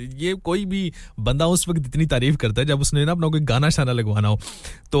शायद ये कोई भी बंदा उस वक्त इतनी तारीफ करता है जब उसने ना अपना कोई गाना शाना लगवाना हो।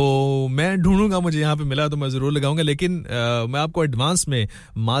 तो मैं ढूंढूंगा, मुझे यहाँ पे मिला तो मैं ज़रूर लगाऊंगा, लेकिन मैं आपको एडवांस में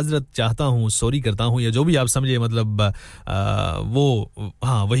माजरत चाहता हूँ, सॉरी करता हूँ, या जो भी आप समझे, मतलब वो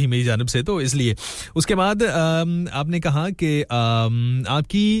हाँ वही मेरी जानिब से। तो इसलिए उसके बाद आपने कहा कि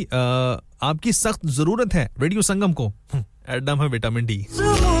आपकी सख्त ज़रूरत है रेडियो संगम को। एडम है विटामिन डी।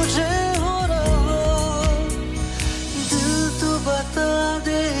 मुझे हो रहा दिल तू बता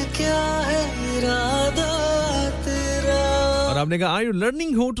दे क्या है इरादा तेरा। और आपने कहा are you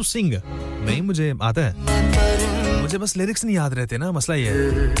learning how to sing? नहीं, मुझे आता है, मुझे बस लिरिक्स नहीं याद रहते ना, मसला ये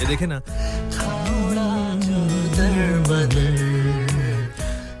है। ये देखे ना,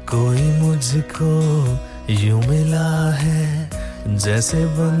 कोई मुझको यूं मिला है जैसे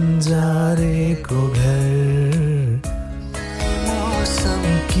बंजारे को घर, मौसम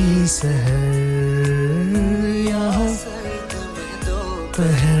की सहर यहाँ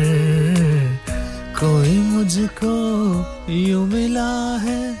दोपहर, कोई मुझको यूं मिला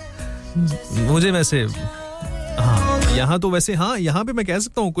है। मुझे वैसे हाँ, यहाँ तो वैसे हाँ, यहाँ पे मैं कह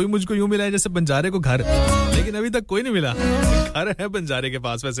सकता हूँ कोई मुझको यूं मिला है जैसे बंजारे को घर, लेकिन अभी तक कोई नहीं मिला। घर है बंजारे के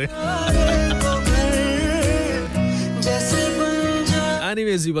पास वैसे।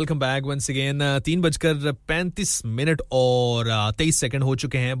 Anyways, welcome back once again. 3:35 और 23 सेकंड हो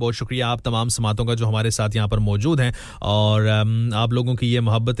चुके हैं। बहुत शुक्रिया आप तमाम समातों का जो हमारे साथ यहाँ पर मौजूद हैं, और आप लोगों की ये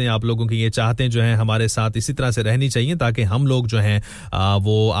मोहब्बतें, आप लोगों की ये चाहतें जो हैं हमारे साथ इसी तरह से रहनी चाहिए, ताकि हम लोग जो हैं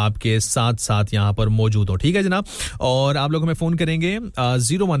वो आपके साथ साथ यहाँ पर मौजूद हो। ठीक है जनाब, और आप लोग हमें फ़ोन करेंगे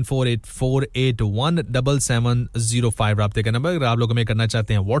 01484817705 राब्ते का नंबर। अगर आप लोग हमें करना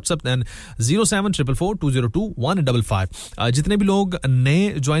चाहते हैं व्हाट्सएप, दैन 07444202155। जितने भी लोग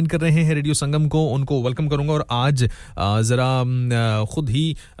नए ज्वाइन कर रहे हैं रेडियो संगम को, उनको वेलकम करूंगा। और आज जरा खुद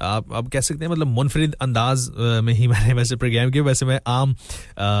ही आप कह सकते हैं मतलब मुनफरिद अंदाज में ही मैंने वैसे प्रोग्राम किया। वैसे मैं आम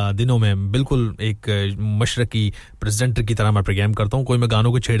दिनों में बिल्कुल एक मशरकी प्रेजेंटर की तरह मैं प्रोग्राम करता हूं, कोई मैं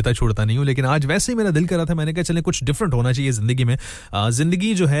गानों को छेड़ता छोड़ता नहीं हूं, लेकिन आज वैसे ही मेरा दिल कर रहा था, मैंने कहा चले कुछ डिफरेंट होना चाहिए जिंदगी में।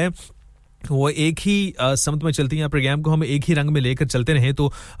 जिंदगी जो है वो एक ही समत में चलती है, प्रोग्राम को हम एक ही रंग में लेकर चलते रहे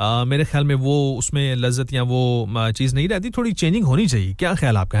तो मेरे ख्याल में वो उसमें लज्जत या वो चीज़ नहीं रहती, थोड़ी चेंजिंग होनी चाहिए। क्या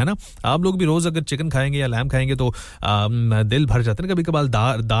ख्याल आपका है ना? आप लोग भी रोज़ अगर चिकन खाएंगे या लैम खाएंगे तो दिल भर जाता है ना। कभी कभार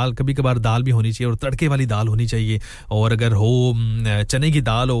दाल कभी कभार दाल भी होनी चाहिए, और तड़के वाली दाल होनी चाहिए, और अगर हो चने की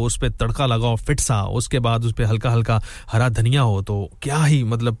दाल हो, उस पर तड़का लगाओ फिट सा, उसके बाद उस पर हल्का हल्का हरा धनिया हो, तो क्या ही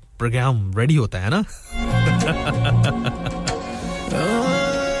मतलब प्रोग्राम रेडी होता है ना।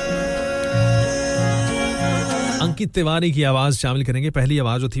 अंकित तिवारी की आवाज शामिल करेंगे। पहली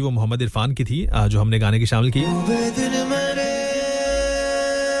आवाज जो थी वो मोहम्मद इरफान की थी, जो हमने गाने की शामिल की।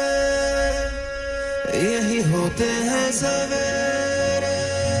 यही होते हैं सवेरे,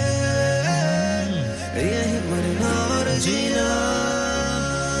 यही मरना और जीना।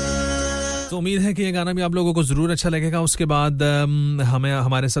 तो उम्मीद है कि ये गाना भी आप लोगों को जरूर अच्छा लगेगा। उसके बाद हमें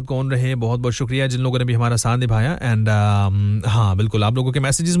हमारे साथ कौन रहे, बहुत बहुत शुक्रिया जिन लोगों ने भी हमारा साथ निभाया। एंड हाँ बिल्कुल, आप लोगों के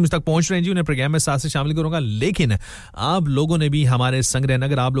मैसेजेस मुझ तक पहुंच रहे हैं जी, उन्हें प्रोग्राम में साथ से शामिल करूंगा। लेकिन आप लोगों ने भी हमारे संग रहना।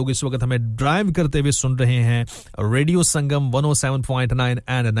 अगर आप लोग इस वक्त हमें ड्राइव करते हुए सुन रहे हैं रेडियो संगम 107.9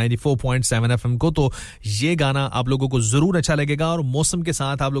 एंड 94.7 FM को, तो ये गाना आप लोगों को जरूर अच्छा लगेगा, और मौसम के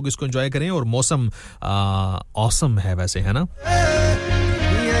साथ आप लोग इसको एंजॉय करें। और मौसम ऑसम है वैसे, है ना?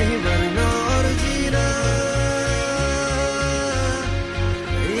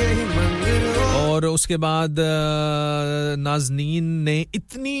 और उसके बाद नाज़नीन ने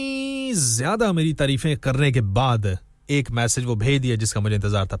इतनी ज्यादा मेरी तारीफें करने के बाद एक मैसेज वो भेज दिया जिसका मुझे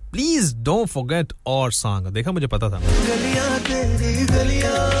इंतजार था। प्लीज डोंट फॉरगेट और सॉन्ग। देखा, मुझे पता था। गलियां तेरी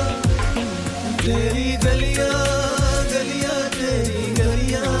गलियां, तेरी गलियां, गलियां तेरी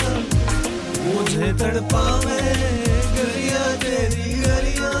गलियां, मुझे तड़पावे गलियां तेरी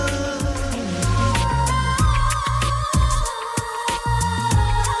गलियां।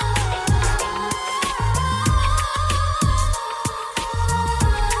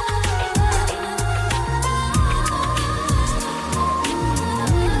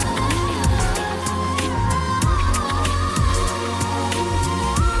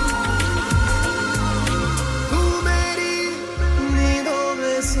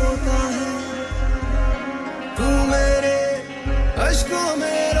 तू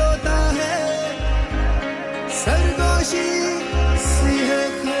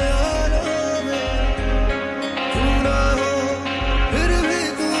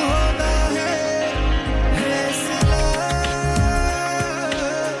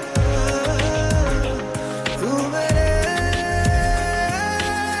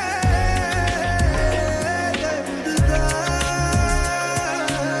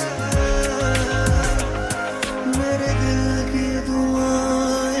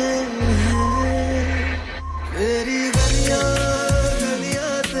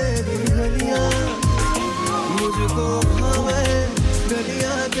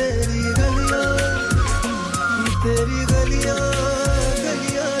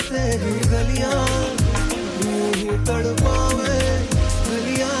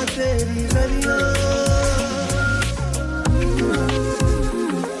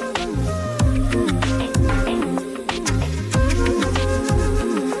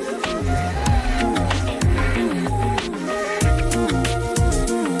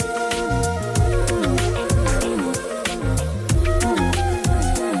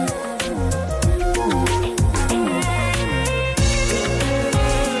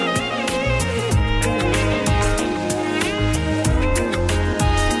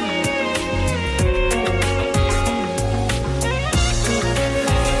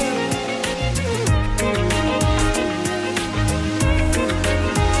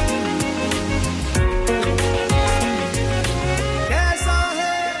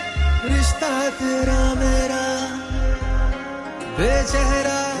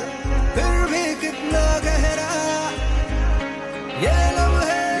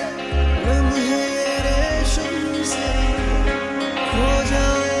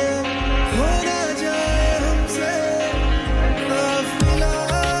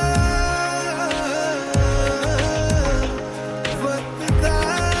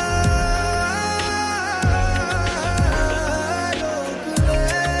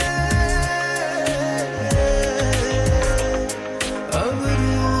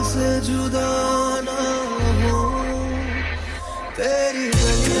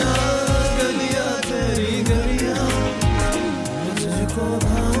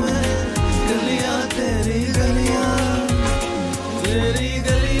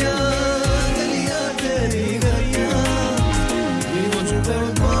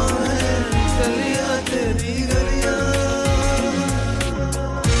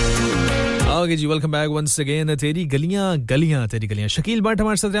okay ji, welcome back once again. तेरी गलियां शकील भट्ट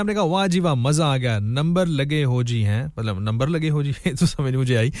हमारे साथ। हमने कहा वाह जी वाह, मजा आ गया। नंबर लगे हो जी हैं, मतलब नंबर लगे हो जी तो समझ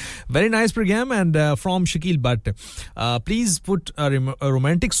मुझे आई। Very nice program and from Shakeel Bhatt, please put a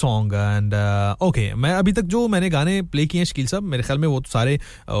romantic song and okay. मैं अभी तक जो मैंने गाने प्ले किए हैं शकील साहब, मेरे ख्याल में वो तो सारे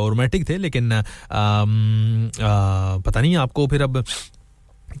रोमांटिक थे, लेकिन पता नहीं आपको फिर अब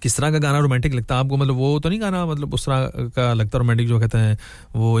किस तरह का गाना रोमांटिक लगता है आपको? मतलब वो तो नहीं गाना, मतलब उस तरह का लगता रोमांटिक जो कहते हैं,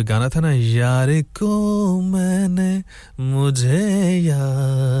 वो एक गाना था ना, यार को मैंने मुझे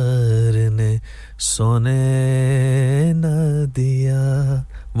यार ने सोने न दिया,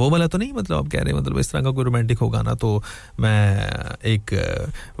 वो वाला तो नहीं? मतलब आप कह रहे हैं मतलब इस तरह का कोई रोमांटिक हो गाना, तो मैं एक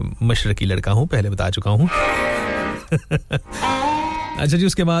मशरकी लड़का हूँ, पहले बता चुका हूँ। अच्छा जी,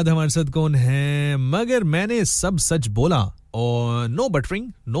 उसके बाद हमारे साथ कौन है? मगर मैंने सब सच बोला और नो बटरिंग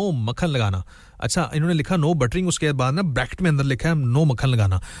नो मक्खन लगाना। अच्छा, इन्होंने लिखा नो बटरिंग, उसके बाद ना ब्रैकेट में अंदर लिखा है नो मक्खन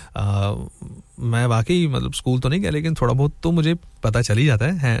लगाना। मैं वाकई मतलब स्कूल तो नहीं गया, लेकिन थोड़ा बहुत तो मुझे पता चल ही जाता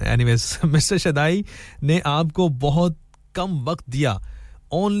है। एनीवेज, मिस्टर शदाई ने आपको बहुत कम वक्त दिया,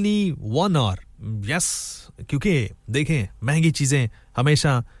 ओनली 1 आवर। यस, क्योंकि देखें महंगी चीज़ें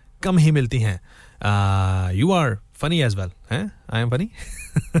हमेशा कम ही मिलती हैं। You are funny as well, हैं? I am funny,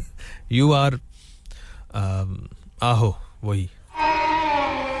 you are आहो वही।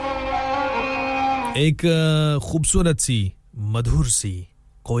 एक खूबसूरत सी, मधुर सी,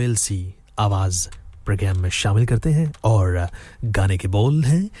 कोयल सी आवाज प्रोग्राम में शामिल करते हैं और गाने के बोल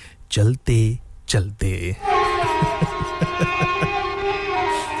हैं चलते चलते।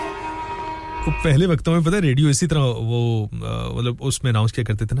 वो पहले वक्तों में पता है रेडियो इसी तरह वो मतलब उसमें अनाउंस किया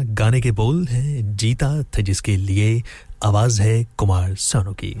करते थे ना, गाने के बोल हैं जीता था जिसके लिए, आवाज है कुमार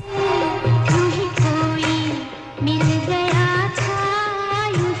सानू की। मिल गया था,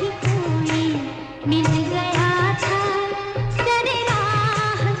 यूं ही कोई मिल गया था, सरे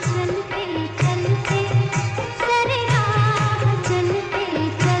राह चलते चलते, सरे राह चलते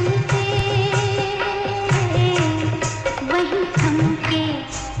चलते, वही थमके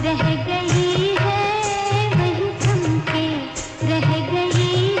रह गई है, वही थमके रह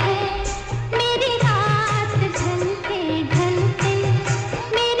गई है, मेरी रात ढलते ढलते,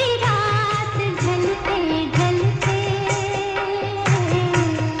 मेरी रात ढलते ढलते।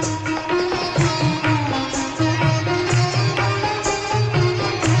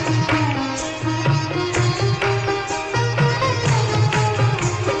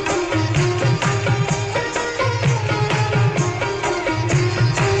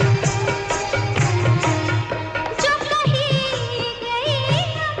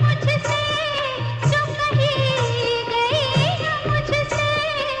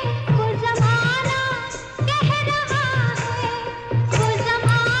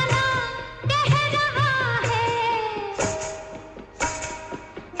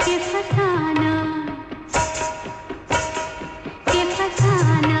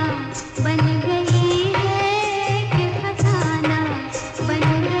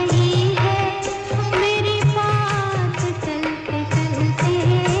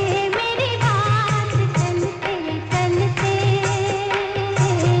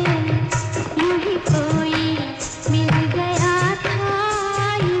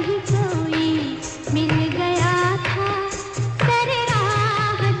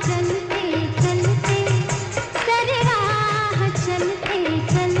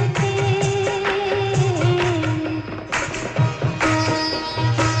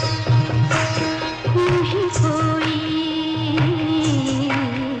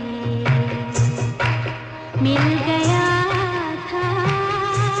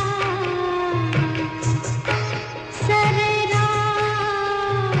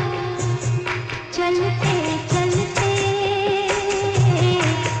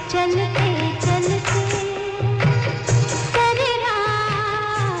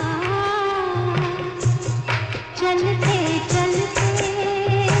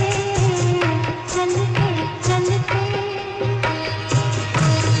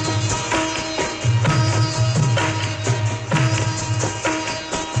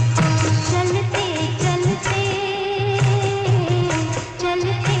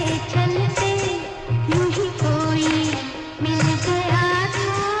 यूं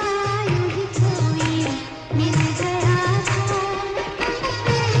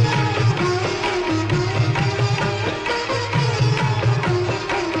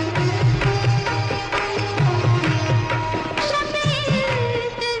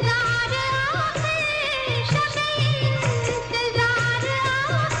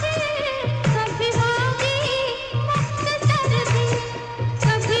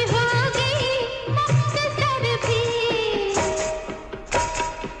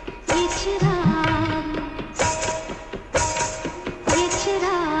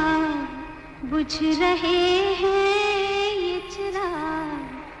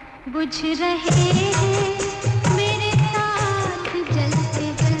बुझ रहे हैं मेरे साथ जलते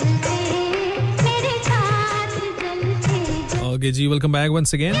जलते मेरे साथ जलते okay ji welcome back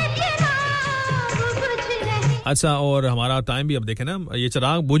once again अच्छा और हमारा टाइम भी अब देखें ना ये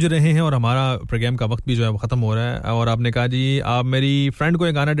चिराग बुझ रहे हैं और हमारा प्रोग्राम का वक्त भी जो है वो खत्म हो रहा है और आपने कहा जी आप मेरी फ्रेंड को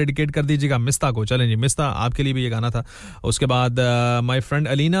ये गाना डेडिकेट कर दीजिएगा मिस्ता को चलें जी मिस्ता आपके लिए भी ये गाना था उसके बाद my friend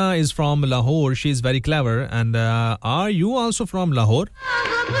Alina is from Lahore she is very clever and are you also from Lahore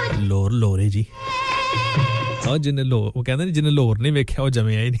लोरे जी और जिन्हें वो कहते हैं जिन्हें लोर नहीं वेख्या वो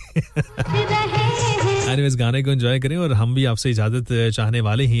जमे आई नहीं एनीवेज गाने को एंजॉय करें और हम भी आपसे इजाजत चाहने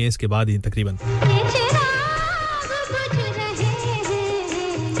वाले ही हैं इसके बाद ही तकरीबन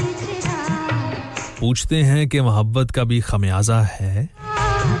पूछते हैं कि मोहब्बत का भी खमियाजा है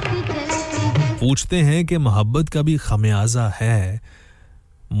पूछते हैं कि मोहब्बत का भी खमियाजा है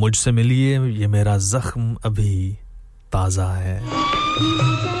मुझसे मिलिए ये मेरा जख्म अभी ताजा है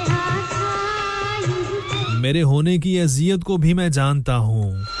मेरे होने की अज़ियत को भी मैं जानता हूं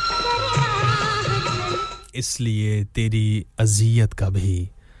इसलिए तेरी अज़ियत का भी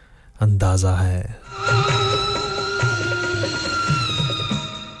अंदाजा है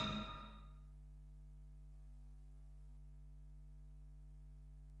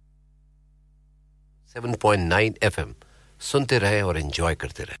 7.9 FM सुनते रहे और एंजॉय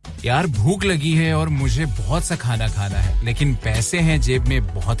करते रहे यार भूख लगी है और मुझे बहुत सा खाना खाना है लेकिन पैसे हैं जेब में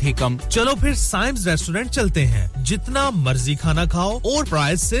बहुत ही कम चलो फिर साइम्स रेस्टोरेंट चलते हैं जितना मर्जी खाना खाओ और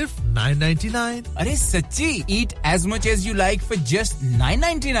प्राइस सिर्फ 9.99 अरे सच्ची eat as much as you like for just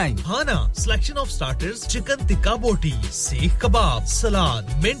 9.99 हाँ ना selection of starters chicken tikka बोटी सीख कबाब सलाद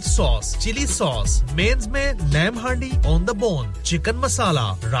mint sauce chilli sauce mains में लैम हांडी on the bone chicken masala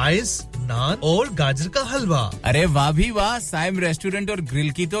rice नान और गाजर का हलवा अरे वाह भी वाह साइम रेस्टोरेंट और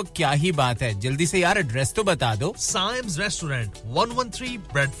ग्रिल की तो क्या ही बात है जल्दी से यार एड्रेस तो बता दो Symons restaurant 113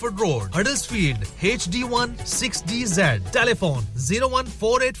 Bradford road Huddersfield HD1 6DZ telephone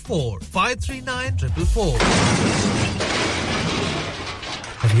 01484 539 444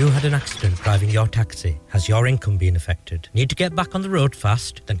 Have you had an accident driving your taxi? Has your income been affected? Need to get back on the road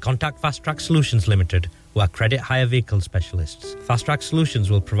fast? Then contact Fast Track Solutions Limited, who are credit hire vehicle specialists. Fast Track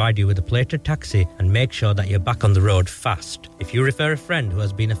Solutions will provide you with a plated taxi and make sure that you're back on the road fast. If you refer a friend who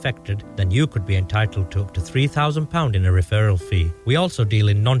has been affected, then you could be entitled to up to £3,000 in a referral fee. We also deal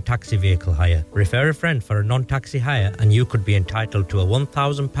in non-taxi vehicle hire. Refer a friend for a non-taxi hire and you could be entitled to a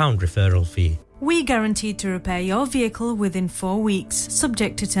 £1,000 referral fee. We guarantee to repair your vehicle within 4 weeks,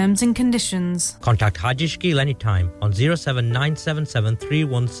 subject to terms and conditions. Contact Haji Shkil anytime on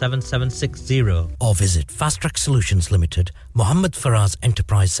 07977317760 or visit Fast Track Solutions Limited, Mohammed Faraz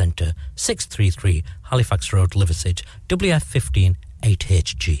Enterprise Centre, 633 Halifax Road, Liversedge, WF15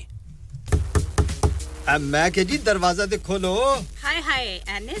 8HG. मैं के जी दरवाजा दे खोलो हाय हाय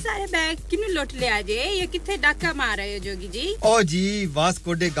एने सारे bag किनु लुट ले आजे ये किथे डाका मार रहे हो जोगी जी ओ जी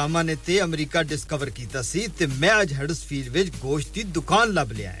वास्को डे गामा ने ते अमेरिका डिस्कवर कीता सी ते मैं आज हडर्सफील्ड विच गोश्त दी दुकान लब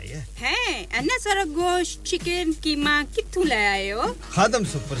ले आए हैं एने सारा गोश्त चिकन कीमा किथु ले आए हो खादम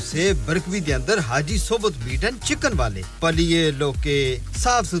सुपर से बरकवी दे अंदर हाजी सोबत मीट एंड चिकन वाले पलिए लोके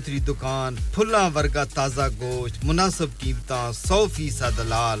साफ सुथरी दुकान फुल्ला वर्गा ताजा गोश्त मुनासिब कीमतां 100%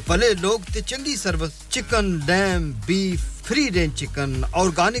 दलाल भले लोग ते चंगी service chicken lamb beef free range chicken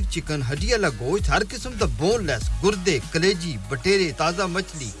organic chicken हड्डी वाला गोश्त हर किस्म दा बोनलेस गुर्दे कलेजी बटेरे ताजा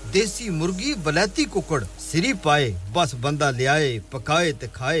मछली देसी मुर्गी बलाती कुकड़ सिरी पाए बस बंदा ले आए पकाए ते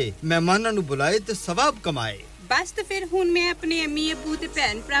खाए मेहमानां नु बुलाए ते सवाब कमाए बस तो फिर हुन मैं अपने अम्मी अब्बू ते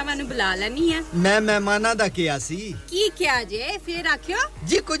भैन भरावां नु बुला लेनी है मैं मेहमानां दा किया सी की क्या जे फिर आखियो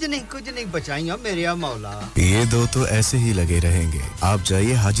जी कुछ नहीं बचाइयो मेरे या मौला ये दो तो ऐसे ही लगे रहेंगे आप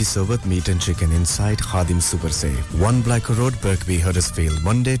जाइए हाजी सोबत meat and chicken inside Khadim super से 1 Black Road Birkby Huddersfield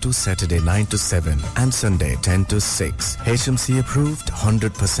Monday to Saturday 9 to 7 and Sunday 10 to 6 HMC approved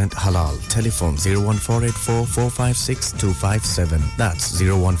 100% halal telephone 01484456257 that's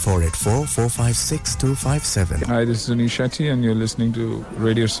 01484456257 Hi, this is Anish Shetty and you're listening to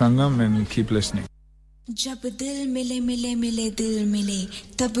Radio Sangam and keep listening. जब दिल मिले मिले मिले दिल मिले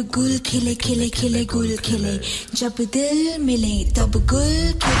तब गुल खिले खिले खिले गुल खिले जब दिल मिले तब गुल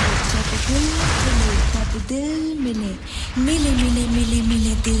खिले जब गुल खिले तब दिल मिले मिले मिले मिले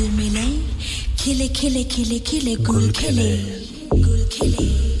मिले दिल मिले खिले खिले खिले खिले गुल खिले गुल खिले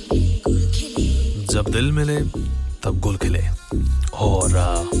गुल खिले जब दिल मिले तब गुल खिले और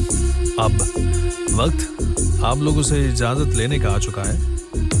अब वक्त आप लोगों से इजाजत लेने का आ चुका है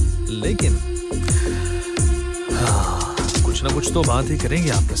लेकिन कुछ ना कुछ तो बात ही करेंगे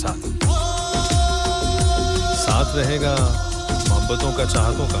आपके साथ रहेगा मोहब्बतों का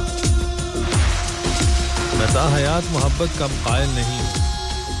चाहतों का मैं ता हयात मोहब्बत का कायल नहीं हूं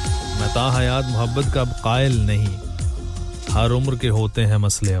मैं ताहयात मोहब्बत का कायल नहीं, हर उम्र के होते हैं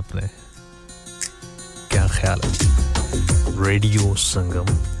मसले अपने। क्या ख्याल है? Radio Sangam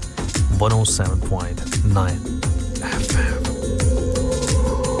 107.9 FM।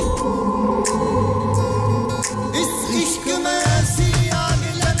 इस इश्क में ऐसी आग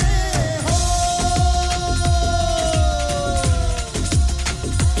लगे हो,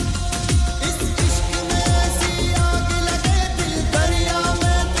 इस इश्क में ऐसी आग लगे, दिल दरिया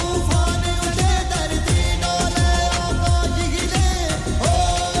में तूफान उठे, दर्दी डोले आकाश हिले हो।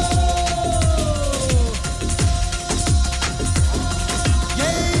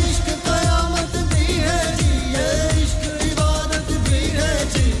 ये इश्क कयामत भी है जी, ये इश्क इबादत भी है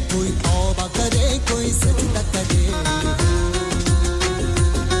जी। कोई तौबा करे, कोई सजदा करे।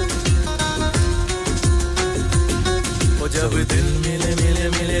 वो जब दिल मिले मिले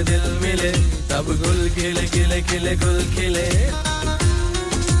मिले दिल मिले, तब गुल खिले खिले खिले गुल खिले।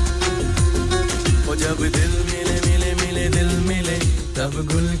 वो जब दिल मिले मिले मिले दिल मिले, तब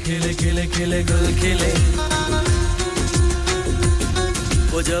गुल खिले खिले खिले गुल खिले।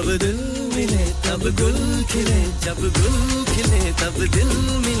 वो जब दिल मिले तब गुल खिले, जब गुल खिले तब दिल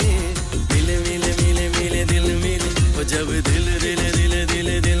मिले, मिले मिले मिले मिले दिल मिले। वो जब दिल दिल दिल दिल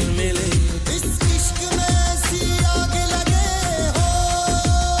दिल मिले। इस इश्क में ऐसी आग लगे हो,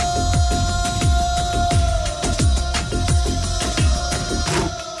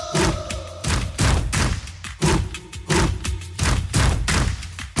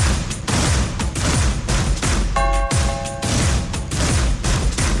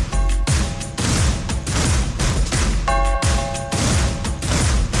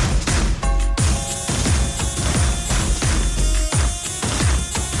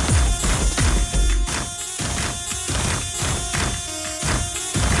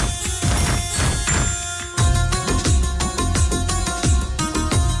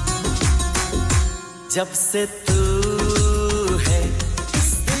 जब से तू है इस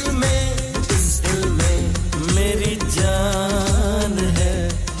दिल में मेरी जान है।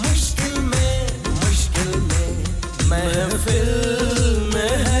 मुश्किल में महफिल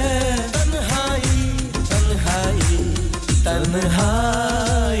में है, तन्हाई तन्हाई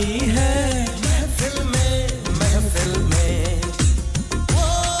तन्हाई है। महफिल में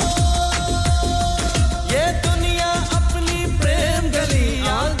ये दुनिया अपनी प्रेम गली,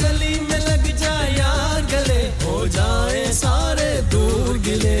 आ गली में लग जाए यार गले, हो जाए सारे दूर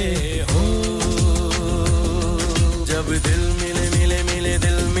गिले हो। जब दिल मिले मिले मिले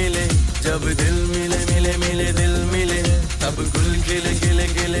दिल मिले, जब दिल मिले मिले मिले दिल मिले, तब गुल खिले खिले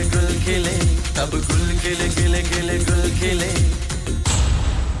खिले गुल खिले, तब गुल खिले खिले खिले गुल खिले।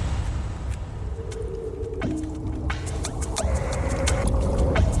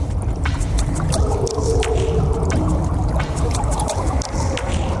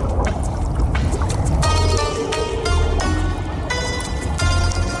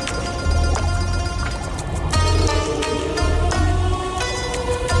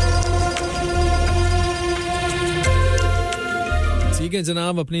 ठीक है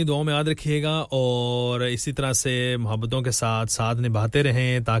जनाब, अपनी दुआओं में याद रखिएगा और इसी तरह से मोहब्बतों के साथ साथ निभाते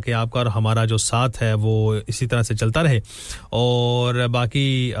रहें, ताकि आपका और हमारा जो साथ है वो इसी तरह से चलता रहे। और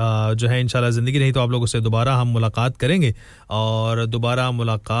बाकी जो है इंशाल्लाह ज़िंदगी रही तो आप लोगों से दोबारा हम मुलाकात करेंगे, और दोबारा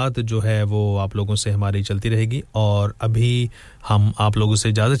मुलाकात जो है वो आप लोगों से हमारी चलती रहेगी। और अभी हम आप लोगों से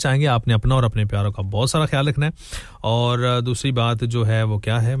इजाज़त चाहेंगे। आपने अपना और अपने प्यारों का बहुत सारा ख्याल रखना है। और दूसरी बात जो है वो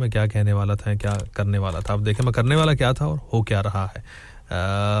क्या है, मैं क्या कहने वाला था, क्या करने वाला था, अब देखें मैं करने वाला क्या था और हो क्या रहा है।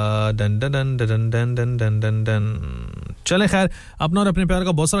 Done done done done done done done done done. चलें खैर, अपना और अपने प्यार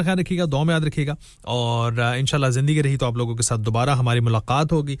का बहुत सारा ख्याल रखिएगा, दुआ में याद रखिएगा। और इंशाल्लाह ज़िंदगी रही तो आप लोगों के साथ दोबारा हमारी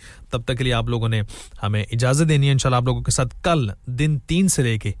मुलाकात होगी। तब तक के लिए आप लोगों ने हमें इजाज़त देनी है। इंशाल्लाह आप लोगों के साथ कल दिन 3 से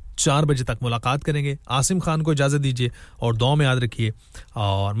लेके 4 बजे तक मुलाकात करेंगे। आसिम खान को इजाज़त दीजिए और दुआ में याद रखिए,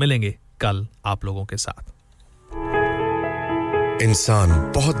 और मिलेंगे कल आप लोगों के साथ। इंसान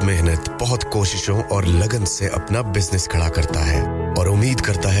बहुत मेहनत, बहुत कोशिशों और लगन से अपना बिजनेस खड़ा करता है और उम्मीद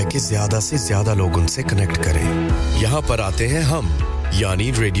करता है कि ज्यादा से ज्यादा लोग उनसे कनेक्ट करें। यहाँ पर आते हैं हम,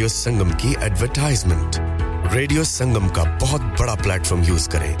 यानी रेडियो संगम की एडवर्टाइजमेंट। रेडियो संगम का बहुत बड़ा प्लेटफॉर्म यूज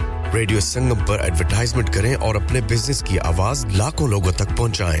करें। रेडियो संगम पर एडवर्टाइजमेंट करें और अपने बिजनेस की आवाज लाखों लोगों तक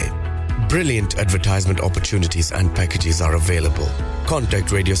पहुंचाएं। Brilliant advertisement opportunities and packages are available.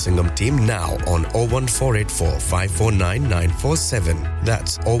 Contact Radio Singham team now on 01484 549 947.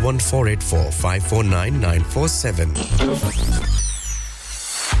 That's 01484 549 947.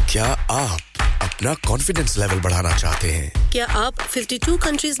 क्या आप अपना कॉन्फिडेंस लेवल बढ़ाना चाहते हैं? क्या आप 52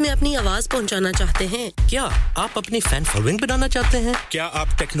 कंट्रीज में अपनी आवाज पहुंचाना चाहते हैं? क्या आप अपनी फैन फॉलोइंग बनाना चाहते हैं? क्या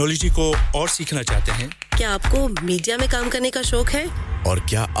आप टेक्नोलॉजी को और सीखना चाहते हैं? क्या आपको मीडिया में काम करने का शौक है? और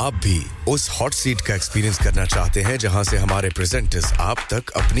क्या आप भी उस हॉट सीट का एक्सपीरियंस करना चाहते हैं जहां से हमारे प्रेजेंटर्स आप तक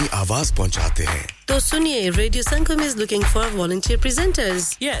अपनी आवाज पहुंचाते हैं? तो सुनिए, Radio Sangam is looking for volunteer presenters.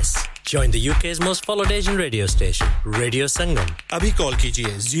 Yes, join the UK's most followed Asian radio station, Radio Sangam. Abhi call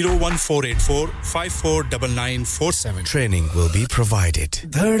kijiye 01484 549947. Training will be provided.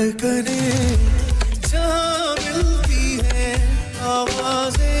 धड़कने जहाँ मिलती है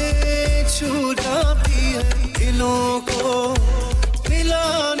आवाज़ें छू जाती है दिलों को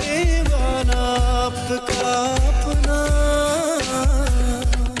मिलाने वाला आपका अपना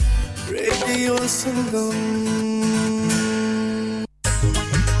रेडियो संगम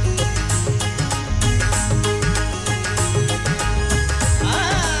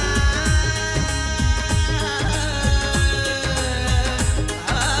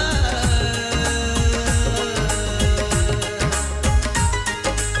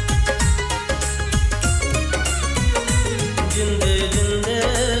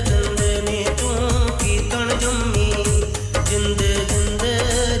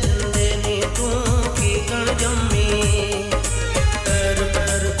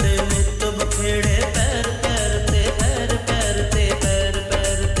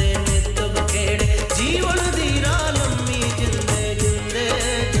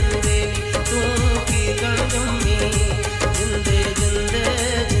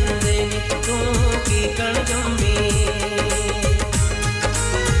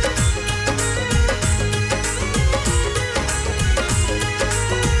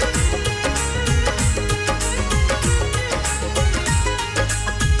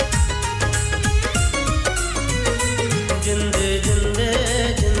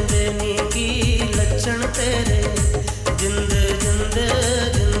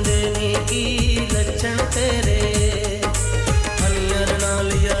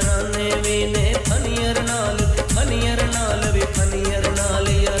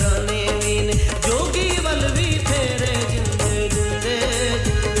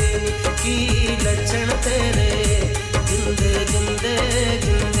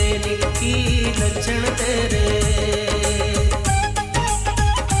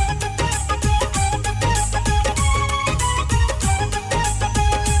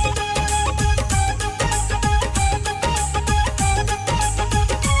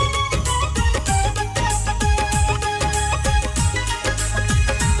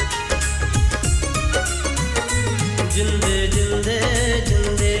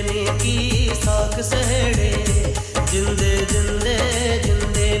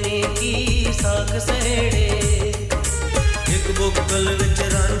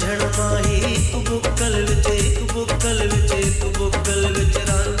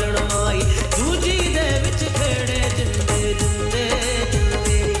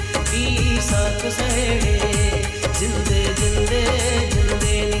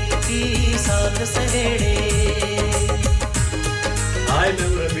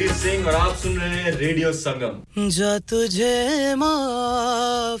जा तुझे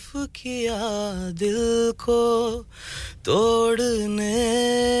माफ किया दिल को तोड़ने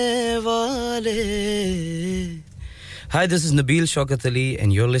वाले. Hi, this is Nabil Shaukat Ali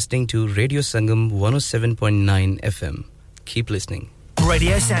and you're listening to Radio Sangam 107.9 FM. Keep listening.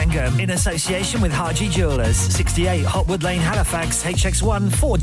 Radio Sangam in association with Haji Jewellers, 68 Hotwood Lane, Halifax, HX1 4